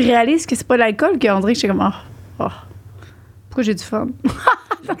quand tu réalises que c'est pas de l'alcool qu'on dirait que je suis comme, pourquoi j'ai du fun?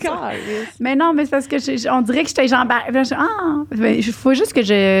 Mais non, mais c'est parce que on dirait que j'étais il faut juste que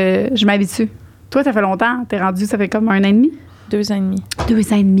je m'habitue. Toi, ça fait longtemps. T'es rendu, ça fait comme 1 an et demi? 2 ans et demi.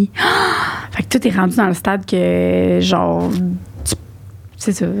 2 ans et demi. Fait que toi, t'es rendu dans le stade que, genre,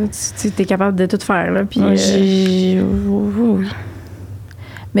 c'est ça, t'es capable de tout faire, là. Puis, oui.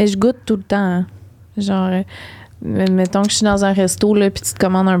 Mais je goûte tout le temps. Hein. Genre, mettons que je suis dans un resto, là, puis tu te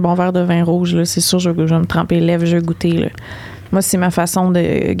commandes un bon verre de vin rouge, là, c'est sûr, je vais me tremper les lèvres, je vais goûter, là. Moi, c'est ma façon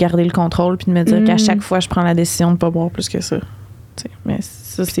de garder le contrôle puis de me dire qu'à chaque fois, je prends la décision de ne pas boire plus que ça. T'sais, mais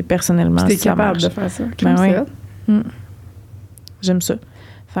ça, c'est personnellement. Tu es capable de faire ça. Ben oui. J'aime ça,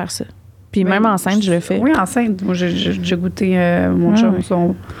 faire ça. Puis même enceinte, je le fais. Oui, enceinte. Moi, j'ai goûté mon chum,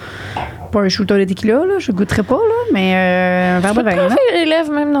 pas un shooter de tequila, là. Je goûterais pas, là, mais un verre de vin. Je peux les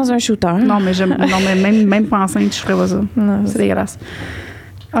lèvres même dans un shooter. Non, mais même pas enceinte, je ferais pas ça. Non, c'est dégueulasse.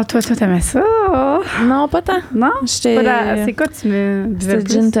 Ah, toi, t'aimais ça? Non, pas tant. Non? C'est quoi tu me disais?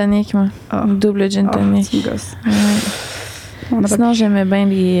 C'était gin tonic, moi. Double gin tonic. C'est une gosse. Ouais. Sinon, j'aimais bien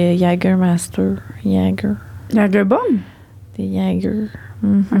les Jagermaster. Jager bomb? Des Jager.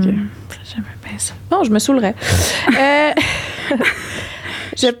 OK. J'aimais bien ça. Non, je me saoulerais.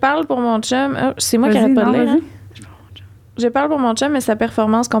 Je parle pour mon chum. Oh, c'est moi qui arrête pas de lire. Hein? Je parle pour mon chum, mais sa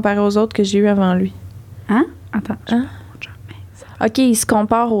performance comparée aux autres que j'ai eues avant lui. Hein? Attends. Hein? OK, il se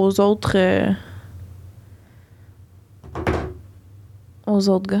compare aux autres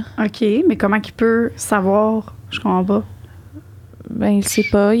gars. OK, mais comment il peut savoir? Je comprends pas. Ben, il sait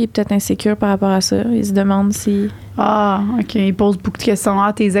pas. Il est peut-être insécure par rapport à ça. Il se demande si... Ah, OK. Il pose beaucoup de questions.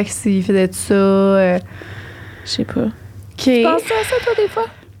 Ah, tes ex, ils faisaient de ça. Je sais pas. OK. Tu penses à ça, toi, des fois?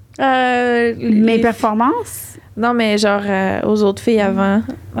 Mes performances? Non, mais genre aux autres filles avant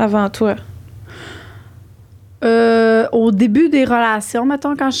toi. Au début des relations,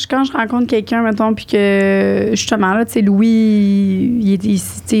 mettons, quand je rencontre quelqu'un, mettons, puis que, justement, là, tu sais, Louis,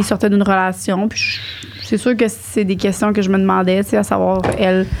 il sortait d'une relation, puis c'est sûr que c'est des questions que je me demandais, tu sais, à savoir,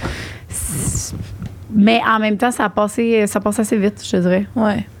 elle... Mais en même temps, ça passe assez vite, je te dirais.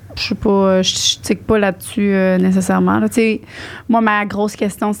 Ouais. Je sais pas, je tique pas là-dessus nécessairement. Là. Tu sais, moi, ma grosse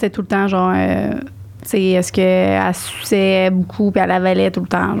question, c'était tout le temps, genre... est-ce qu'elle suçait beaucoup puis elle avalait tout le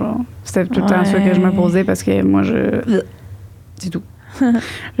temps, genre? C'était tout le temps ça que je me posais parce que moi, c'est tout.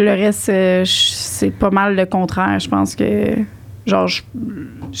 Le reste, c'est pas mal le contraire. Je pense que, genre, je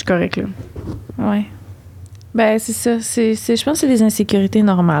suis correcte, là. Ouais. Ben, c'est ça. Je pense que c'est des insécurités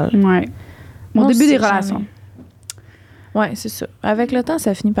normales. Ouais. Au début des relations. Oui, c'est ça. Avec le temps,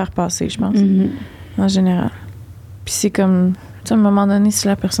 ça finit par passer, je pense, Mm-hmm. en général. Puis c'est comme, tu sais, à un moment donné, si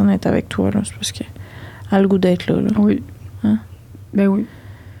la personne est avec toi, là, c'est parce qu'elle a le goût d'être là. Oui. Hein? Ben oui.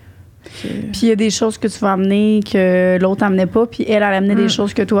 Puis il y a des choses que tu vas amener que l'autre n'amenait pas, puis elle amené des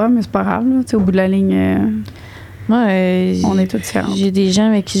choses que toi, mais c'est pas grave. Là. Tu sais, au bout de la ligne, Moi, on est tous différents. J'ai des gens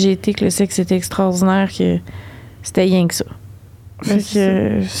avec qui j'ai été que le sexe était extraordinaire, que c'était rien que ça. Fait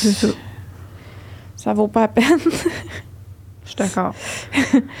que, c'est ça. Ça vaut pas la peine. Je suis d'accord.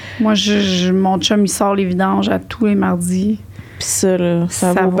 Moi, mon chum, il sort les vidanges à tous les mardis. Puis ça, là,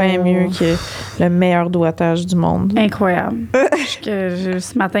 ça vaut bien mieux que le meilleur doigtage du monde. Incroyable.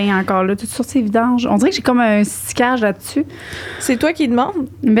 Ce matin, encore là, tu sorti les vidanges. On dirait que j'ai comme un stickage là-dessus. C'est toi qui demandes?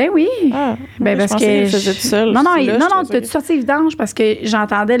 Ben oui. Ah, ben parce que je faisais tout seul. Non, t'as-tu sorti les vidanges parce que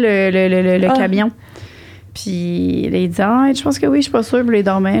j'entendais le camion. Puis là, il dit je pense que oui, je suis pas sûre. Puis il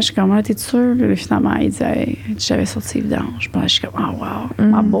dormait. Je suis comme t'es sûre? Puis finalement, il dit j'avais sorti les vidanges. Puis je suis comme wow,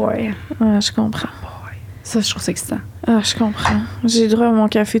 my boy. Ah, je comprends. Ça, je trouve ça excitant. Ah, je comprends. J'ai droit à mon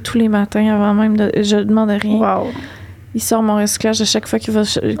café tous les matins avant même de... Je demande rien. Wow. Il sort mon recyclage à chaque fois qu'il va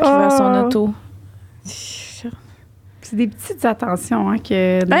à son auto. C'est des petites attentions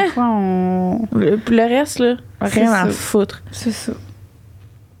que des fois, on... Le reste, là, rien à foutre. C'est ça.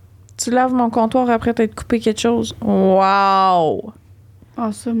 Tu laves mon comptoir après t'être coupé quelque chose. Wow!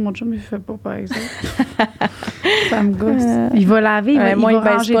 Ah, ça, mon chum, il fait pas, par exemple. Ça me gosse. Il va laver, moi, il il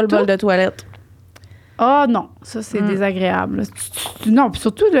va baisse pas le bol de toilette. Ah non, ça, c'est désagréable. Non, puis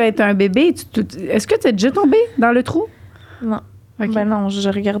surtout, là, être un bébé, est-ce que tu es déjà tombé dans le trou? Non. Okay. Ben non, je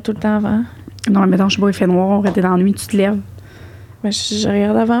regarde tout le temps avant. Non, mais mettons, je sais pas, il fait noir, t'es dans la nuit, tu te lèves. Ben, je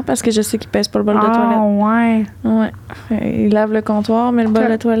regarde avant parce que je sais qu'il pèse pas le bol de toilette. Ah, ouais. Ouais. Il lave le comptoir, mais le bol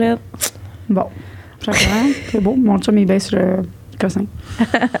de toilette... Bon. Chacun, c'est beau. Mon chum, il baisse le cossin.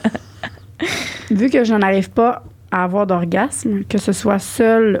 Vu que je n'arrive pas à avoir d'orgasme, que ce soit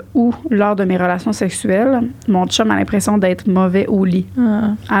seul ou lors de mes relations sexuelles, mon chum a l'impression d'être mauvais au lit.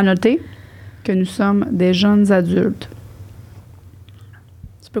 Ah. À noter que nous sommes des jeunes adultes.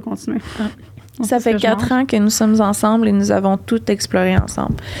 Tu peux continuer. Ah. Ça fait 4 ans que nous sommes ensemble et nous avons tout exploré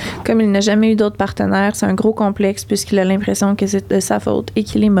ensemble. Comme il n'a jamais eu d'autres partenaires, c'est un gros complexe puisqu'il a l'impression que c'est de sa faute et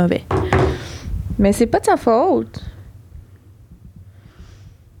qu'il est mauvais. Mais c'est pas de sa faute.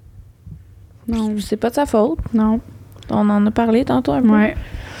 Non. C'est pas de sa faute. Non. On en a parlé tantôt un peu. Ouais.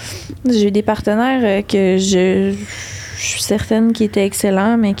 J'ai eu des partenaires que je suis certaine qui étaient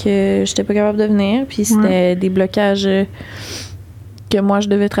excellents, mais que j'étais pas capable de venir. Puis c'était des blocages que moi, je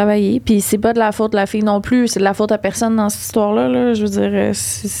devais travailler. Puis c'est pas de la faute de la fille non plus. C'est de la faute à personne dans cette histoire-là. Là. Je veux dire...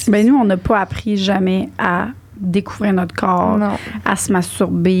 Ben nous, on n'a pas appris jamais à découvrir notre corps, à se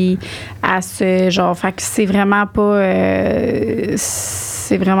masturber, à se... Genre, fait que c'est vraiment pas...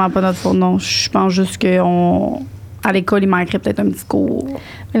 c'est vraiment pas notre faute, non. Je pense juste qu'on... À l'école, il manquerait peut-être un petit cours.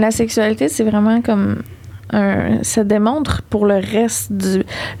 Mais la sexualité, c'est vraiment comme... ça démontre pour le reste du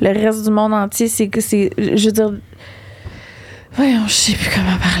monde entier. C'est que c'est... Je veux dire... Voyons, je sais plus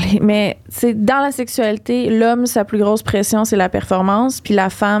comment parler. Mais c'est dans la sexualité, l'homme, sa plus grosse pression, c'est la performance, puis la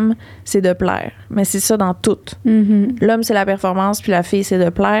femme, c'est de plaire. Mais c'est ça dans tout. Mm-hmm. L'homme, c'est la performance, puis la fille, c'est de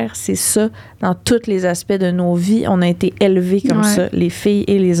plaire. C'est ça dans tous les aspects de nos vies. On a été élevés comme ça, les filles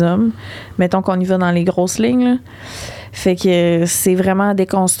et les hommes. Mettons qu'on y va dans les grosses lignes, là. Fait que c'est vraiment à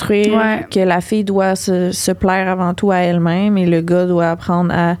déconstruire que la fille doit se plaire avant tout à elle-même et le gars doit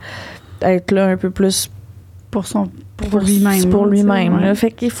apprendre à être là un peu plus pour lui-même. Pour lui-même. Là.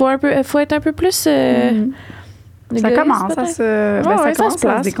 Fait qu'il faut être un peu plus... Ça commence à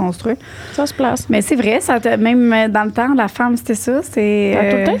se déconstruire. Ça se place. Mais c'est vrai, même dans le temps, la femme, c'était ça. Ça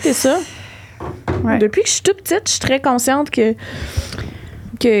a tout le temps été ça. Ouais. Depuis que je suis toute petite, je suis très consciente que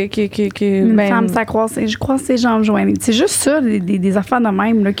une femme, ça croise ses jambes jointes. C'est juste ça, des affaires de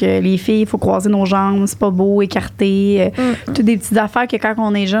même, là, que les filles, il faut croiser nos jambes, c'est pas beau, écarté. Toutes des petites affaires que quand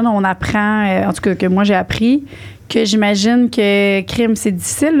on est jeune, on apprend, en tout cas que moi j'ai appris, que j'imagine que crime, c'est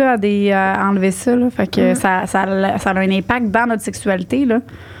difficile là, à enlever ça. Là, fait que ça a un impact dans notre sexualité. Là.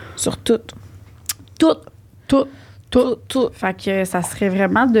 Sur tout. Tout. Fait que ça serait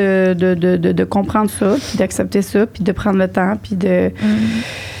vraiment de comprendre ça, puis d'accepter ça, puis de prendre le temps, puis de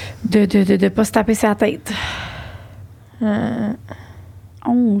pas se taper sa tête.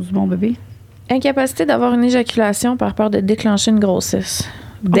 11, mon bébé. Incapacité d'avoir une éjaculation par peur de déclencher une grossesse.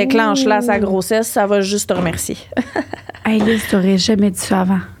 Déclenche-la sa grossesse, ça va juste te remercier. Hey, Liz, t'aurais jamais dit ça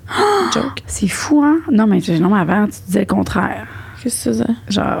avant. Joke. C'est fou, hein? Non, mais avant, tu disais le contraire. Qu'est-ce que c'est ça?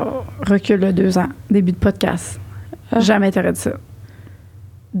 Genre, recule de 2 ans, début de podcast. Jamais t'aurais dit ça.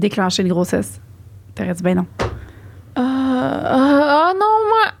 Déclencher une grossesse. T'aurais dit, ben non. Non,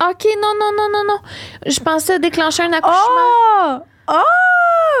 moi, OK, non. Je pensais déclencher un accouchement.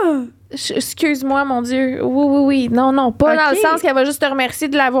 Excuse-moi, mon Dieu. Oui. Non, pas dans le sens qu'elle va juste te remercier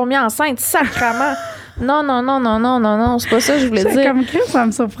de l'avoir mis enceinte, sacrément. Non, c'est pas ça que je voulais dire. Comme que ça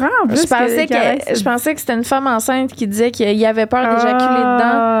me surprend. En plus je pensais que c'était une femme enceinte qui disait qu'il y avait peur d'éjaculer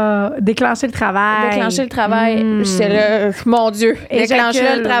dedans. Déclencher le travail. J'étais là, mon Dieu.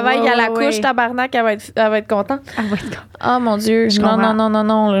 Déclencher le travail, il y a la couche, tabarnak, elle va être contente. Oh mon Dieu. Non,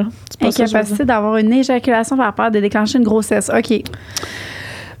 là. Incapacité d'avoir une éjaculation par peur de déclencher une grossesse. OK.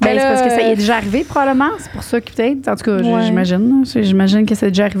 Ben, c'est parce que ça y est déjà arrivé, probablement. C'est pour ça que peut-être. En tout cas, j'imagine. J'imagine que c'est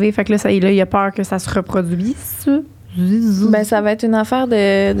déjà arrivé. Fait que là, il a peur que ça se reproduise. Ben, ça va être une affaire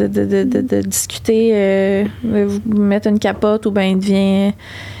de discuter, de vous mettre une capote ou ben il devient.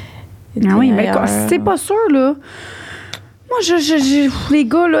 Oui, mais c'est pas sûr, là. Moi, les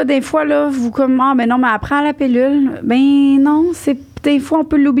gars, là, des fois, là, vous comme, ben non, mais apprends la pilule. Ben non, des fois, on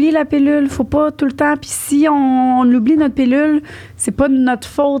peut l'oublier, la pilule. Faut pas tout le temps. Puis si on oublie notre pilule, c'est pas de notre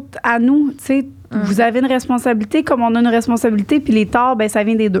faute à nous. Tu sais, vous avez une responsabilité comme on a une responsabilité. Puis les torts, ben ça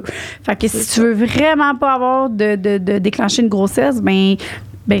vient des deux. Fait que si tu veux vraiment pas avoir de déclencher une grossesse, ben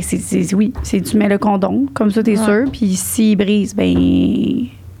tu mets le condom. Comme ça, t'es sûr. Puis s'il brise, ben...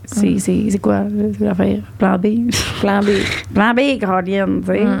 C'est quoi l'affaire? Plan B, Caroline.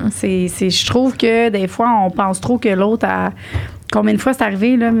 Je trouve que des fois, on pense trop que l'autre a... Combien de fois c'est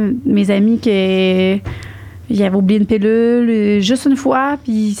arrivé, là, mes amis, qu'il avait oublié une pilule juste une fois,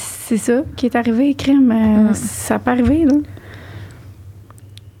 puis c'est ça qui est arrivé, crime. Ça peut arriver, là.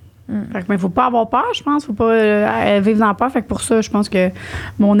 Fait que, mais faut pas avoir peur, je pense. Faut pas vivre dans la peur. Fait que pour ça, je pense que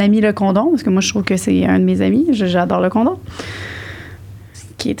mon ami le condom, parce que moi, je trouve que c'est un de mes amis, j'adore le condom,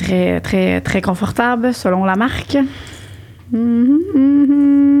 qui est très, très, très confortable, selon la marque.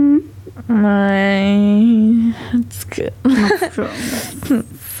 Ouais.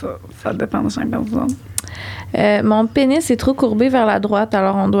 Ça dépend de chaque personne. Mon pénis est trop courbé vers la droite,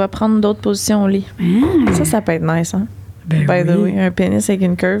 alors on doit prendre d'autres positions au lit. Ça peut être nice, hein? Ben By the way, un pénis avec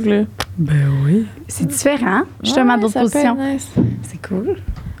une curve, là. Ben oui. C'est différent, justement, d'autres positions. Nice. C'est cool.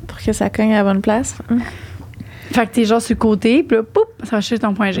 Pour que ça cogne à la bonne place. Fait que t'es genre sur le côté, puis là, poup, ça va chercher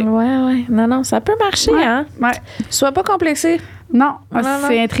ton point G. Ouais. Non, ça peut marcher, hein? Ouais. Sois pas complexé. Non,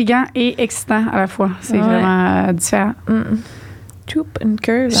 c'est intriguant et excitant à la fois. C'est vraiment différent. Une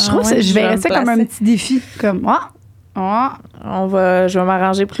curve. Je verrais ça comme un petit défi. Comme, je vais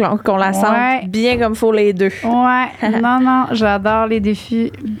m'arranger pour qu'on la sente bien comme il faut les deux. Ouais. Non, j'adore les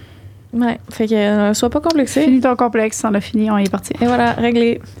défis. Ouais. Fait que sois pas complexé. Finis ton complexe. On a fini, on est parti. Et voilà,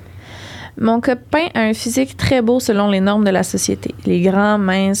 réglé. Mon copain a un physique très beau selon les normes de la société. Il est grand,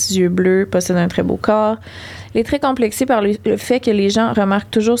 mince, yeux bleus, possède un très beau corps. Il est très complexé par le fait que les gens remarquent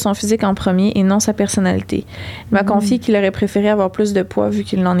toujours son physique en premier et non sa personnalité. Il m'a confié qu'il aurait préféré avoir plus de poids vu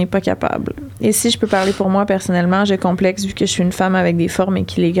qu'il n'en est pas capable. Et si je peux parler pour moi personnellement, je complexe vu que je suis une femme avec des formes et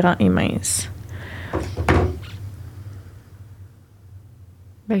qu'il est grand et mince.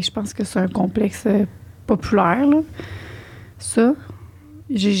 Ben, je pense que c'est un complexe populaire, là. Ça.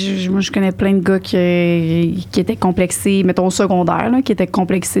 Moi, je connais plein de gars qui étaient complexés, mettons au secondaire, là, qui étaient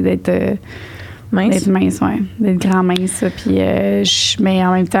complexés d'être mince. D'être mince, oui. D'être grand mince. Puis, mais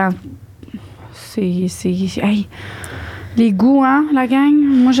en même temps, c'est hey, les goûts, hein, la gang.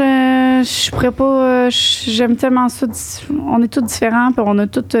 Moi, je pourrais pas. J'aime tellement ça. On est tous différents, puis on a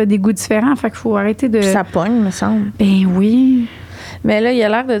tous des goûts différents. Fait qu'il faut arrêter de. Puis ça pogne, me semble. Ben oui. Mais là, il a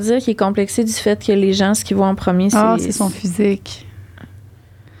l'air de dire qu'il est complexé du fait que les gens, ce qu'ils voient en premier, c'est son physique.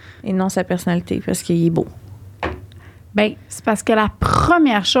 Et non sa personnalité, parce qu'il est beau. Bien, c'est parce que la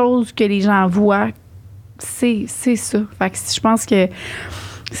première chose que les gens voient, c'est ça. Fait que je pense que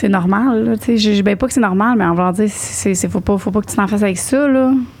c'est normal, là. Tu sais, pas que c'est normal, mais on va dire, faut pas que tu t'en fasses avec ça,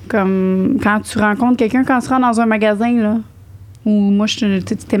 là. Comme quand tu rencontres quelqu'un, quand tu rentres dans un magasin, là, où moi,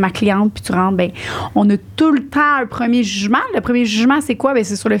 t'es ma cliente, puis tu rentres, bien, on a tout le temps un premier jugement. Le premier jugement, c'est quoi? Bien,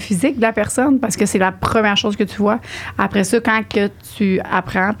 c'est sur le physique de la personne, parce que c'est la première chose que tu vois. Après ça, quand que tu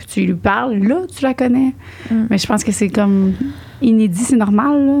apprends, puis tu lui parles, là, tu la connais. Mais je pense que c'est comme inédit, c'est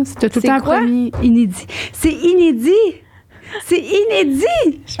normal, là. C'est tout le temps un premier inédit. C'est inédit! C'est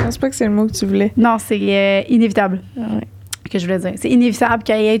inédit! Je pense pas que c'est le mot que tu voulais. Non, c'est inévitable. Que je voulais dire. C'est inévitable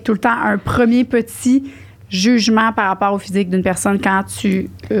qu'il y ait tout le temps un premier petit jugement par rapport au physique d'une personne quand tu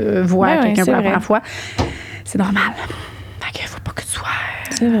vois quelqu'un pour la première fois. C'est normal. Fait qu'il faut pas que tu sois...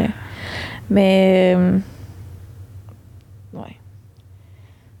 C'est vrai. Mais...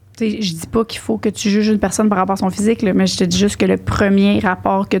 Je dis pas qu'il faut que tu juges une personne par rapport à son physique, là, mais je te dis juste que le premier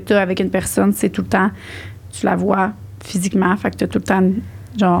rapport que tu as avec une personne, c'est tout le temps... Tu la vois physiquement. Fait que tu as tout le temps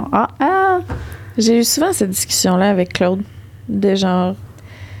genre... J'ai eu souvent cette discussion-là avec Claude. De genre...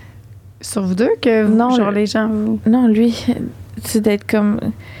 Sur vous deux que Non, genre les gens vous... Non, lui, c'est d'être comme...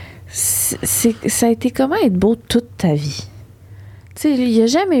 ça a été comment être beau toute ta vie? Tu sais, il n'y a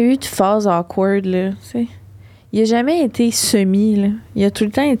jamais eu de phase awkward, là, tu sais. Il n'a jamais été semi, là. Il a tout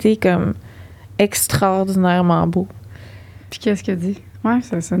le temps été comme extraordinairement beau. Puis qu'est-ce qu'il a dit? Ouais,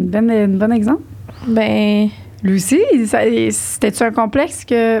 c'est une bonne exemple. Ben... Lui aussi, c'était-tu un complexe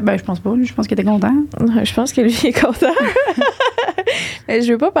que... Ben, je pense pas. Je pense qu'il était content. Je pense que lui est content.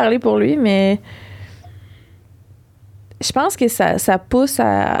 Je veux pas parler pour lui, mais je pense que ça pousse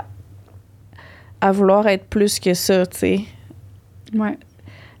à vouloir être plus que ça, tu sais. Ouais.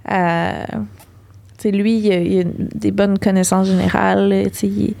 Tu sais, lui, il a des bonnes connaissances générales, tu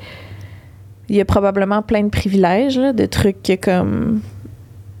sais. Il a probablement plein de privilèges, là, de trucs que comme...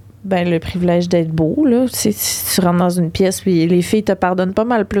 Ben, le privilège d'être beau, là. Si tu rentres dans une pièce, puis les filles te pardonnent pas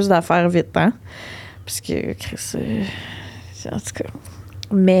mal plus d'affaires vite, hein? Parce que, Chris, en tout cas.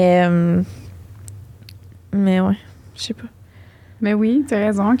 Mais ouais, je sais pas. Mais oui, tu as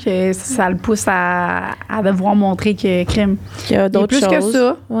raison que ça le pousse à devoir montrer que crime. Qu'il y a d'autres choses. Plus que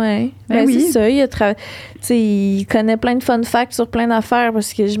ça. Oui. Ben oui. C'est ça. Il connaît plein de fun facts sur plein d'affaires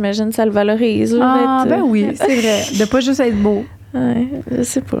parce que j'imagine que ça le valorise. Là, ben oui, c'est vrai. De pas juste être beau. Ouais, je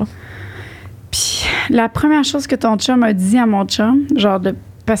sais pas. Puis la première chose que ton chum a dit à mon chum, genre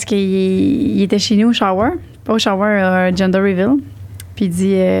parce qu'il était chez nous au shower, pas au shower, gender reveal, puis il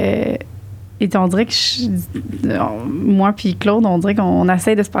dit... on dirait que moi puis Claude, on dirait qu'on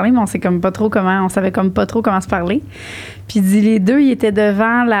essaie de se parler, mais on savait comme pas trop comment se parler. Puis il dit les deux, ils étaient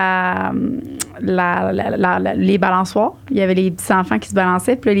devant les balançoires. Il y avait les petits enfants qui se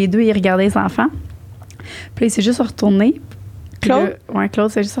balançaient, puis là, les deux, ils regardaient les enfants. Puis là, il s'est juste retourné. Claude? Oui, Claude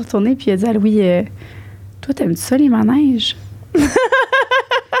s'est juste retourné, puis il a dit à Louis, toi, t'aimes-tu ça, les manèges? Puis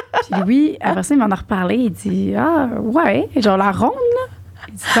Louis, après ça, il m'en a reparlé. Il dit, ah, ouais, genre la ronde, là.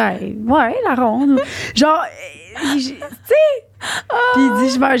 Il dit, ben, ouais, la ronde. Genre, tu sais. Puis il dit,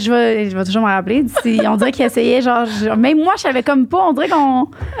 je vais toujours me rappeler. On dirait qu'il essayait, genre, même moi, je savais comme pas, on dirait qu'on.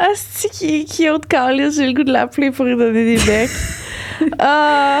 Ah, c'est qui autre calice, j'ai le goût de l'appeler pour lui donner des becs. Tu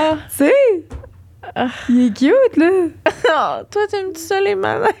sais. Il est cute, là. Oh, toi, t'aimes-tu ça, les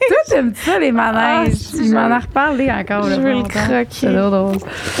manèges? Toi, t'aimes-tu ça, les manèges? Il m'en a reparlé encore. Je veux le croquer. C'est drôle.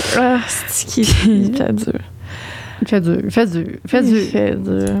 Ah, c'est qui fait dur. Il fait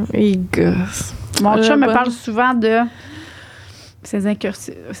dur. Il gosse. Mon chum me parle souvent de ses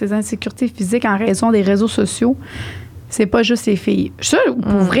insécurités physiques en raison des réseaux sociaux. C'est pas juste les filles. Ça,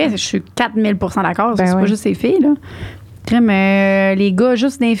 pour vrai, je suis 4000 % d'accord. C'est pas juste les filles, là. Mais les gars,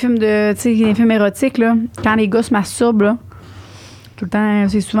 juste dans les films les films érotiques, là, quand les gars se masturbent, là, tout le temps,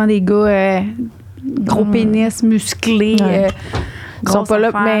 c'est souvent des gars gros pénis, musclés. Ils sont pas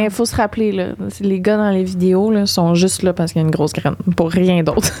là, mais il faut se rappeler, là, les gars dans les vidéos là, sont juste là parce qu'il y a une grosse graine, pour rien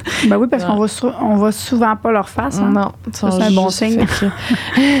d'autre. Ben oui, parce qu'on voit souvent pas leur face. Hein? Non, c'est un bon signe.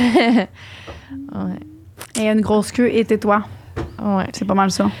 Ouais. Et une grosse queue et tais-toi. Ouais. C'est pas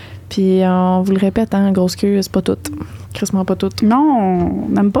mal ça. Puis on vous le répète, hein, grosse queue, c'est pas tout. Crissement pas tout. Non, on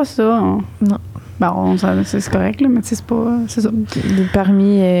n'aime pas ça. Hein. Non. Bon, c'est correct, là, mais c'est pas... C'est ça.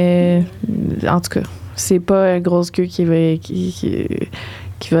 Parmi... en tout cas, c'est pas grosse queue qui va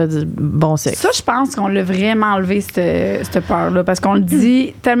dire bon sexe. Ça, je pense qu'on l'a vraiment enlevé, cette peur-là, parce qu'on le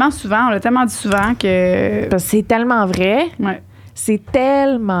dit tellement souvent, on l'a tellement dit souvent que... Parce que c'est tellement vrai. Ouais. C'est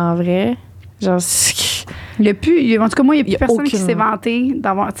tellement vrai. Genre... en tout cas, moi, il n'y a plus personne qui s'est vanté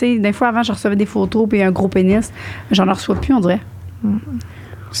d'avoir... Tu sais, des fois, avant, je recevais des photos puis un gros pénis. J'en reçois plus, on dirait.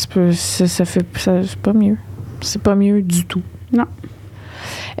 C'est pas mieux. C'est pas mieux du tout. Non.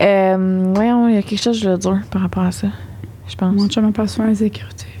 Voyons, il y a quelque chose de dur par rapport à ça, je pense. Mon chum me parle souvent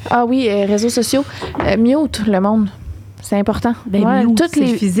d'insécurité. Ah oui, réseaux sociaux. Mute le monde. C'est important. Ben, ouais, mute, toutes c'est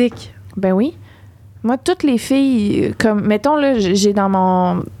les physique. Ben oui. Moi, toutes les filles, comme, mettons, là, j'ai dans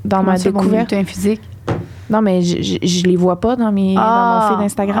ma découverte. Un physique? Non, mais je les vois pas dans mon feed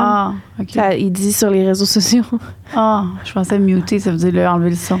d'Instagram. Ah, OK. Ça, il dit sur les réseaux sociaux. Ah, je pensais muter, ça veut dire enlever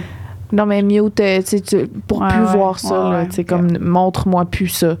le son. Non, mais mute, pour plus voir ça, là, comme montre-moi plus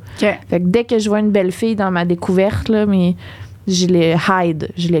ça. Okay. Fait que dès que je vois une belle fille dans ma découverte, là, mais je les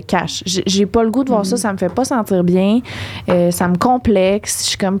hide, je les cache. J'ai pas le goût de voir ça me fait pas sentir bien. Ça me complexe. Je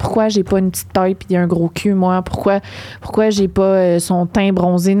suis comme, pourquoi j'ai pas une petite taille puis un gros cul, moi? Pourquoi j'ai pas son teint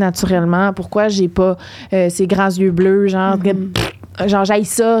bronzé naturellement? Pourquoi j'ai pas ses grands yeux bleus? Genre, j'haïs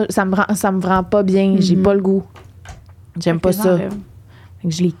ça, ça me rend pas bien. J'ai pas le goût. J'aime pas ça. Fait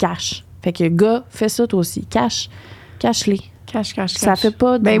que je les cache. Fait que, gars, fais ça toi aussi. Cache-les. Cache. Ça fait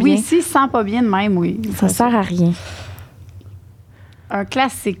pas de bien. Ben oui, s'il se sent pas bien de même, oui. Ça sert à rien. Un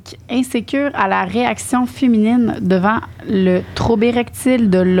classique. Insécure à la réaction féminine devant le trouble érectile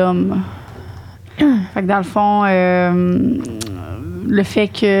de l'homme. Fait que dans le fond, le fait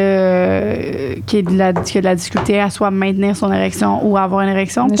qu'il y ait de la difficulté à soit maintenir son érection ou avoir une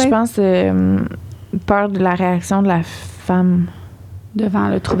érection, Je pense peur de la réaction de la femme. Devant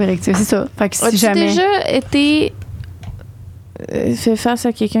le trouble érectile, c'est ça. Fait que si As-tu jamais... déjà été fait face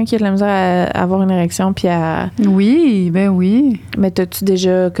à quelqu'un qui a de la misère à avoir une érection puis à... Oui, ben oui. Mais t'as-tu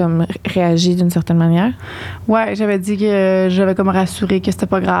déjà comme réagi d'une certaine manière? Ouais, j'avais dit que j'avais comme rassuré que c'était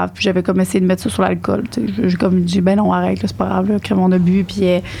pas grave, puis j'avais comme essayé de mettre ça sur l'alcool. J'ai comme dit, ben non, arrête, là, c'est pas grave, là, crème, on a bu, puis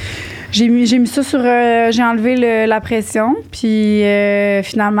j'ai mis ça sur... j'ai enlevé la pression, puis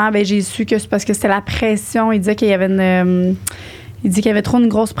finalement, ben j'ai su que c'est parce que c'était la pression. Il disait qu'il y avait il dit qu'il y avait trop une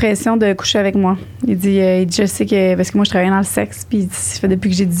grosse pression de coucher avec moi. Il dit je sais que... Parce que moi, je travaillais dans le sexe, puis ça fait depuis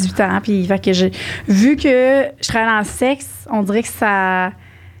que j'ai 18 ans, puis fait que vu que je travaillais dans le sexe, on dirait que ça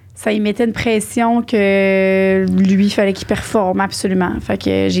y mettait une pression que lui, il fallait qu'il performe absolument. Fait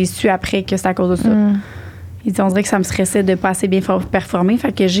que j'ai su après que c'était à cause de ça. Il dit on dirait que ça me stressait de pas assez bien performer,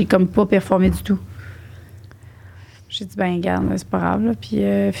 fait que j'ai comme pas performé du tout. J'ai dit ben regarde, c'est pas grave, là. Puis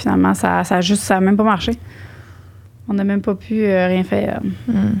finalement, ça a même pas marché. On n'a même pas pu rien faire.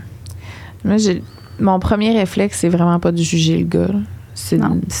 Moi, mon premier réflexe, c'est vraiment pas de juger le gars. C'est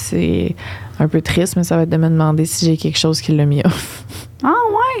un peu triste, mais ça va être de me demander si j'ai quelque chose qui l'a mis off. Ah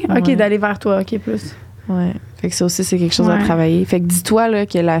ouais? OK, d'aller vers toi. OK, plus. Ouais. Fait que ça aussi, c'est quelque chose à travailler. Fait que dis-toi là,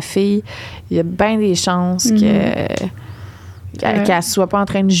 que la fille, il y a bien des chances qu'elle soit pas en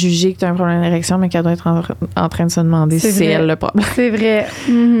train de juger que tu as un problème d'érection, mais qu'elle doit être en train de se demander si c'est elle le problème. C'est vrai.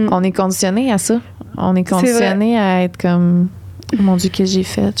 On est conditionné à ça. On est conditionné à être comme oh mon Dieu, qu'est-ce que j'ai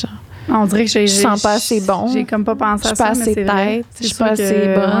fait, genre. On dirait que je sens pas assez bon. J'ai comme pas pensé à ça. Je suis pas assez tête. Je suis pas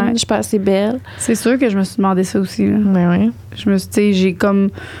assez bonne. Je suis pas assez belle. C'est sûr que je me suis demandé ça aussi. Là. Mais oui. Je me suis dit,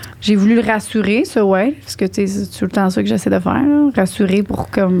 j'ai voulu le rassurer, ça, ouais. Parce que, tu sais, c'est tout le temps ça que j'essaie de faire, là, rassurer pour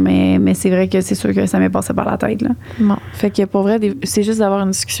comme. Mais c'est vrai que c'est sûr que ça m'est passé par la tête, là. Bon. Fait que pour vrai, c'est juste d'avoir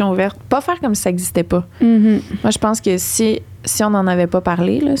une discussion ouverte. Pas faire comme si ça n'existait pas. Moi, je pense que si on n'en avait pas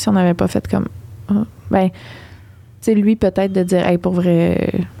parlé, là, si on n'avait pas fait comme. Ben, tu sais, lui, peut-être de dire, hey, pour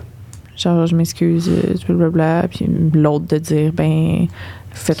vrai. Genre, je m'excuse, blablabla. Puis l'autre de dire, ben,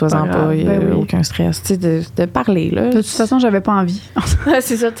 fais-toi-en pas, il n'y a aucun stress. Tu sais, de parler, là. De toute façon, j'avais pas envie.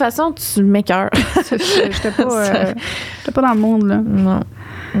 C'est ça. De toute façon, tu m'écœures. J'étais pas dans le monde, là. Non.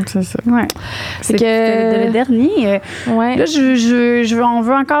 C'est ça. Ouais. C'était le dernier. Ouais. Là, on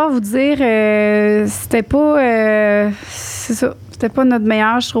veut encore vous dire, c'était pas... c'est ça. C'était pas notre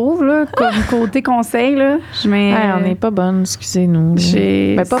meilleur, je trouve, là, comme côté conseil, là. On n'est pas bonne, excusez-nous.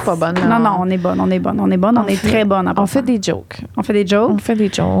 Ben, pas bonne. Non, on est bonne. On est très bonne. On fait des jokes. On fait des jokes.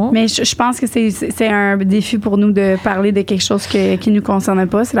 Mais je pense que c'est un défi pour nous de parler de quelque chose qui nous concerne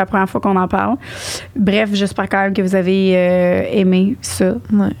pas. C'est la première fois qu'on en parle. Bref, j'espère quand même que vous avez aimé ça.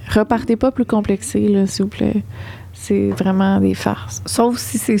 Ouais. Repartez pas plus complexé, là, s'il vous plaît. C'est vraiment des farces. Sauf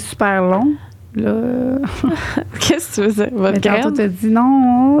si c'est super long. Là. Qu'est-ce que tu veux dire? Mais tantôt, t'as dit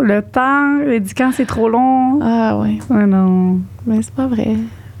non, le temps, il dit quand c'est trop long. Ah, oui. Ouais, non. Mais c'est pas vrai.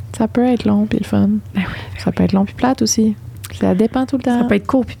 Ça peut être long puis le fun. Ben oui. Ça peut être long puis plate aussi. Ça dépend tout le temps. Ça peut être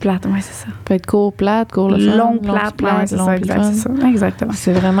court puis plate, oui, c'est ça. Ça peut être court, plate, court, le fun. Long, plate, c'est ça, exact, c'est ça. Exactement.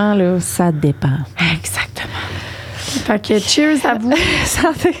 C'est vraiment, là, ça dépend. Exactement. Fait que cheers à vous.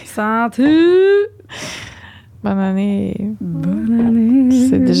 Santé. Santé. Bonne année. Bonne année.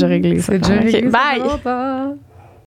 C'est déjà réglé. C'est déjà réglé. Okay, bye.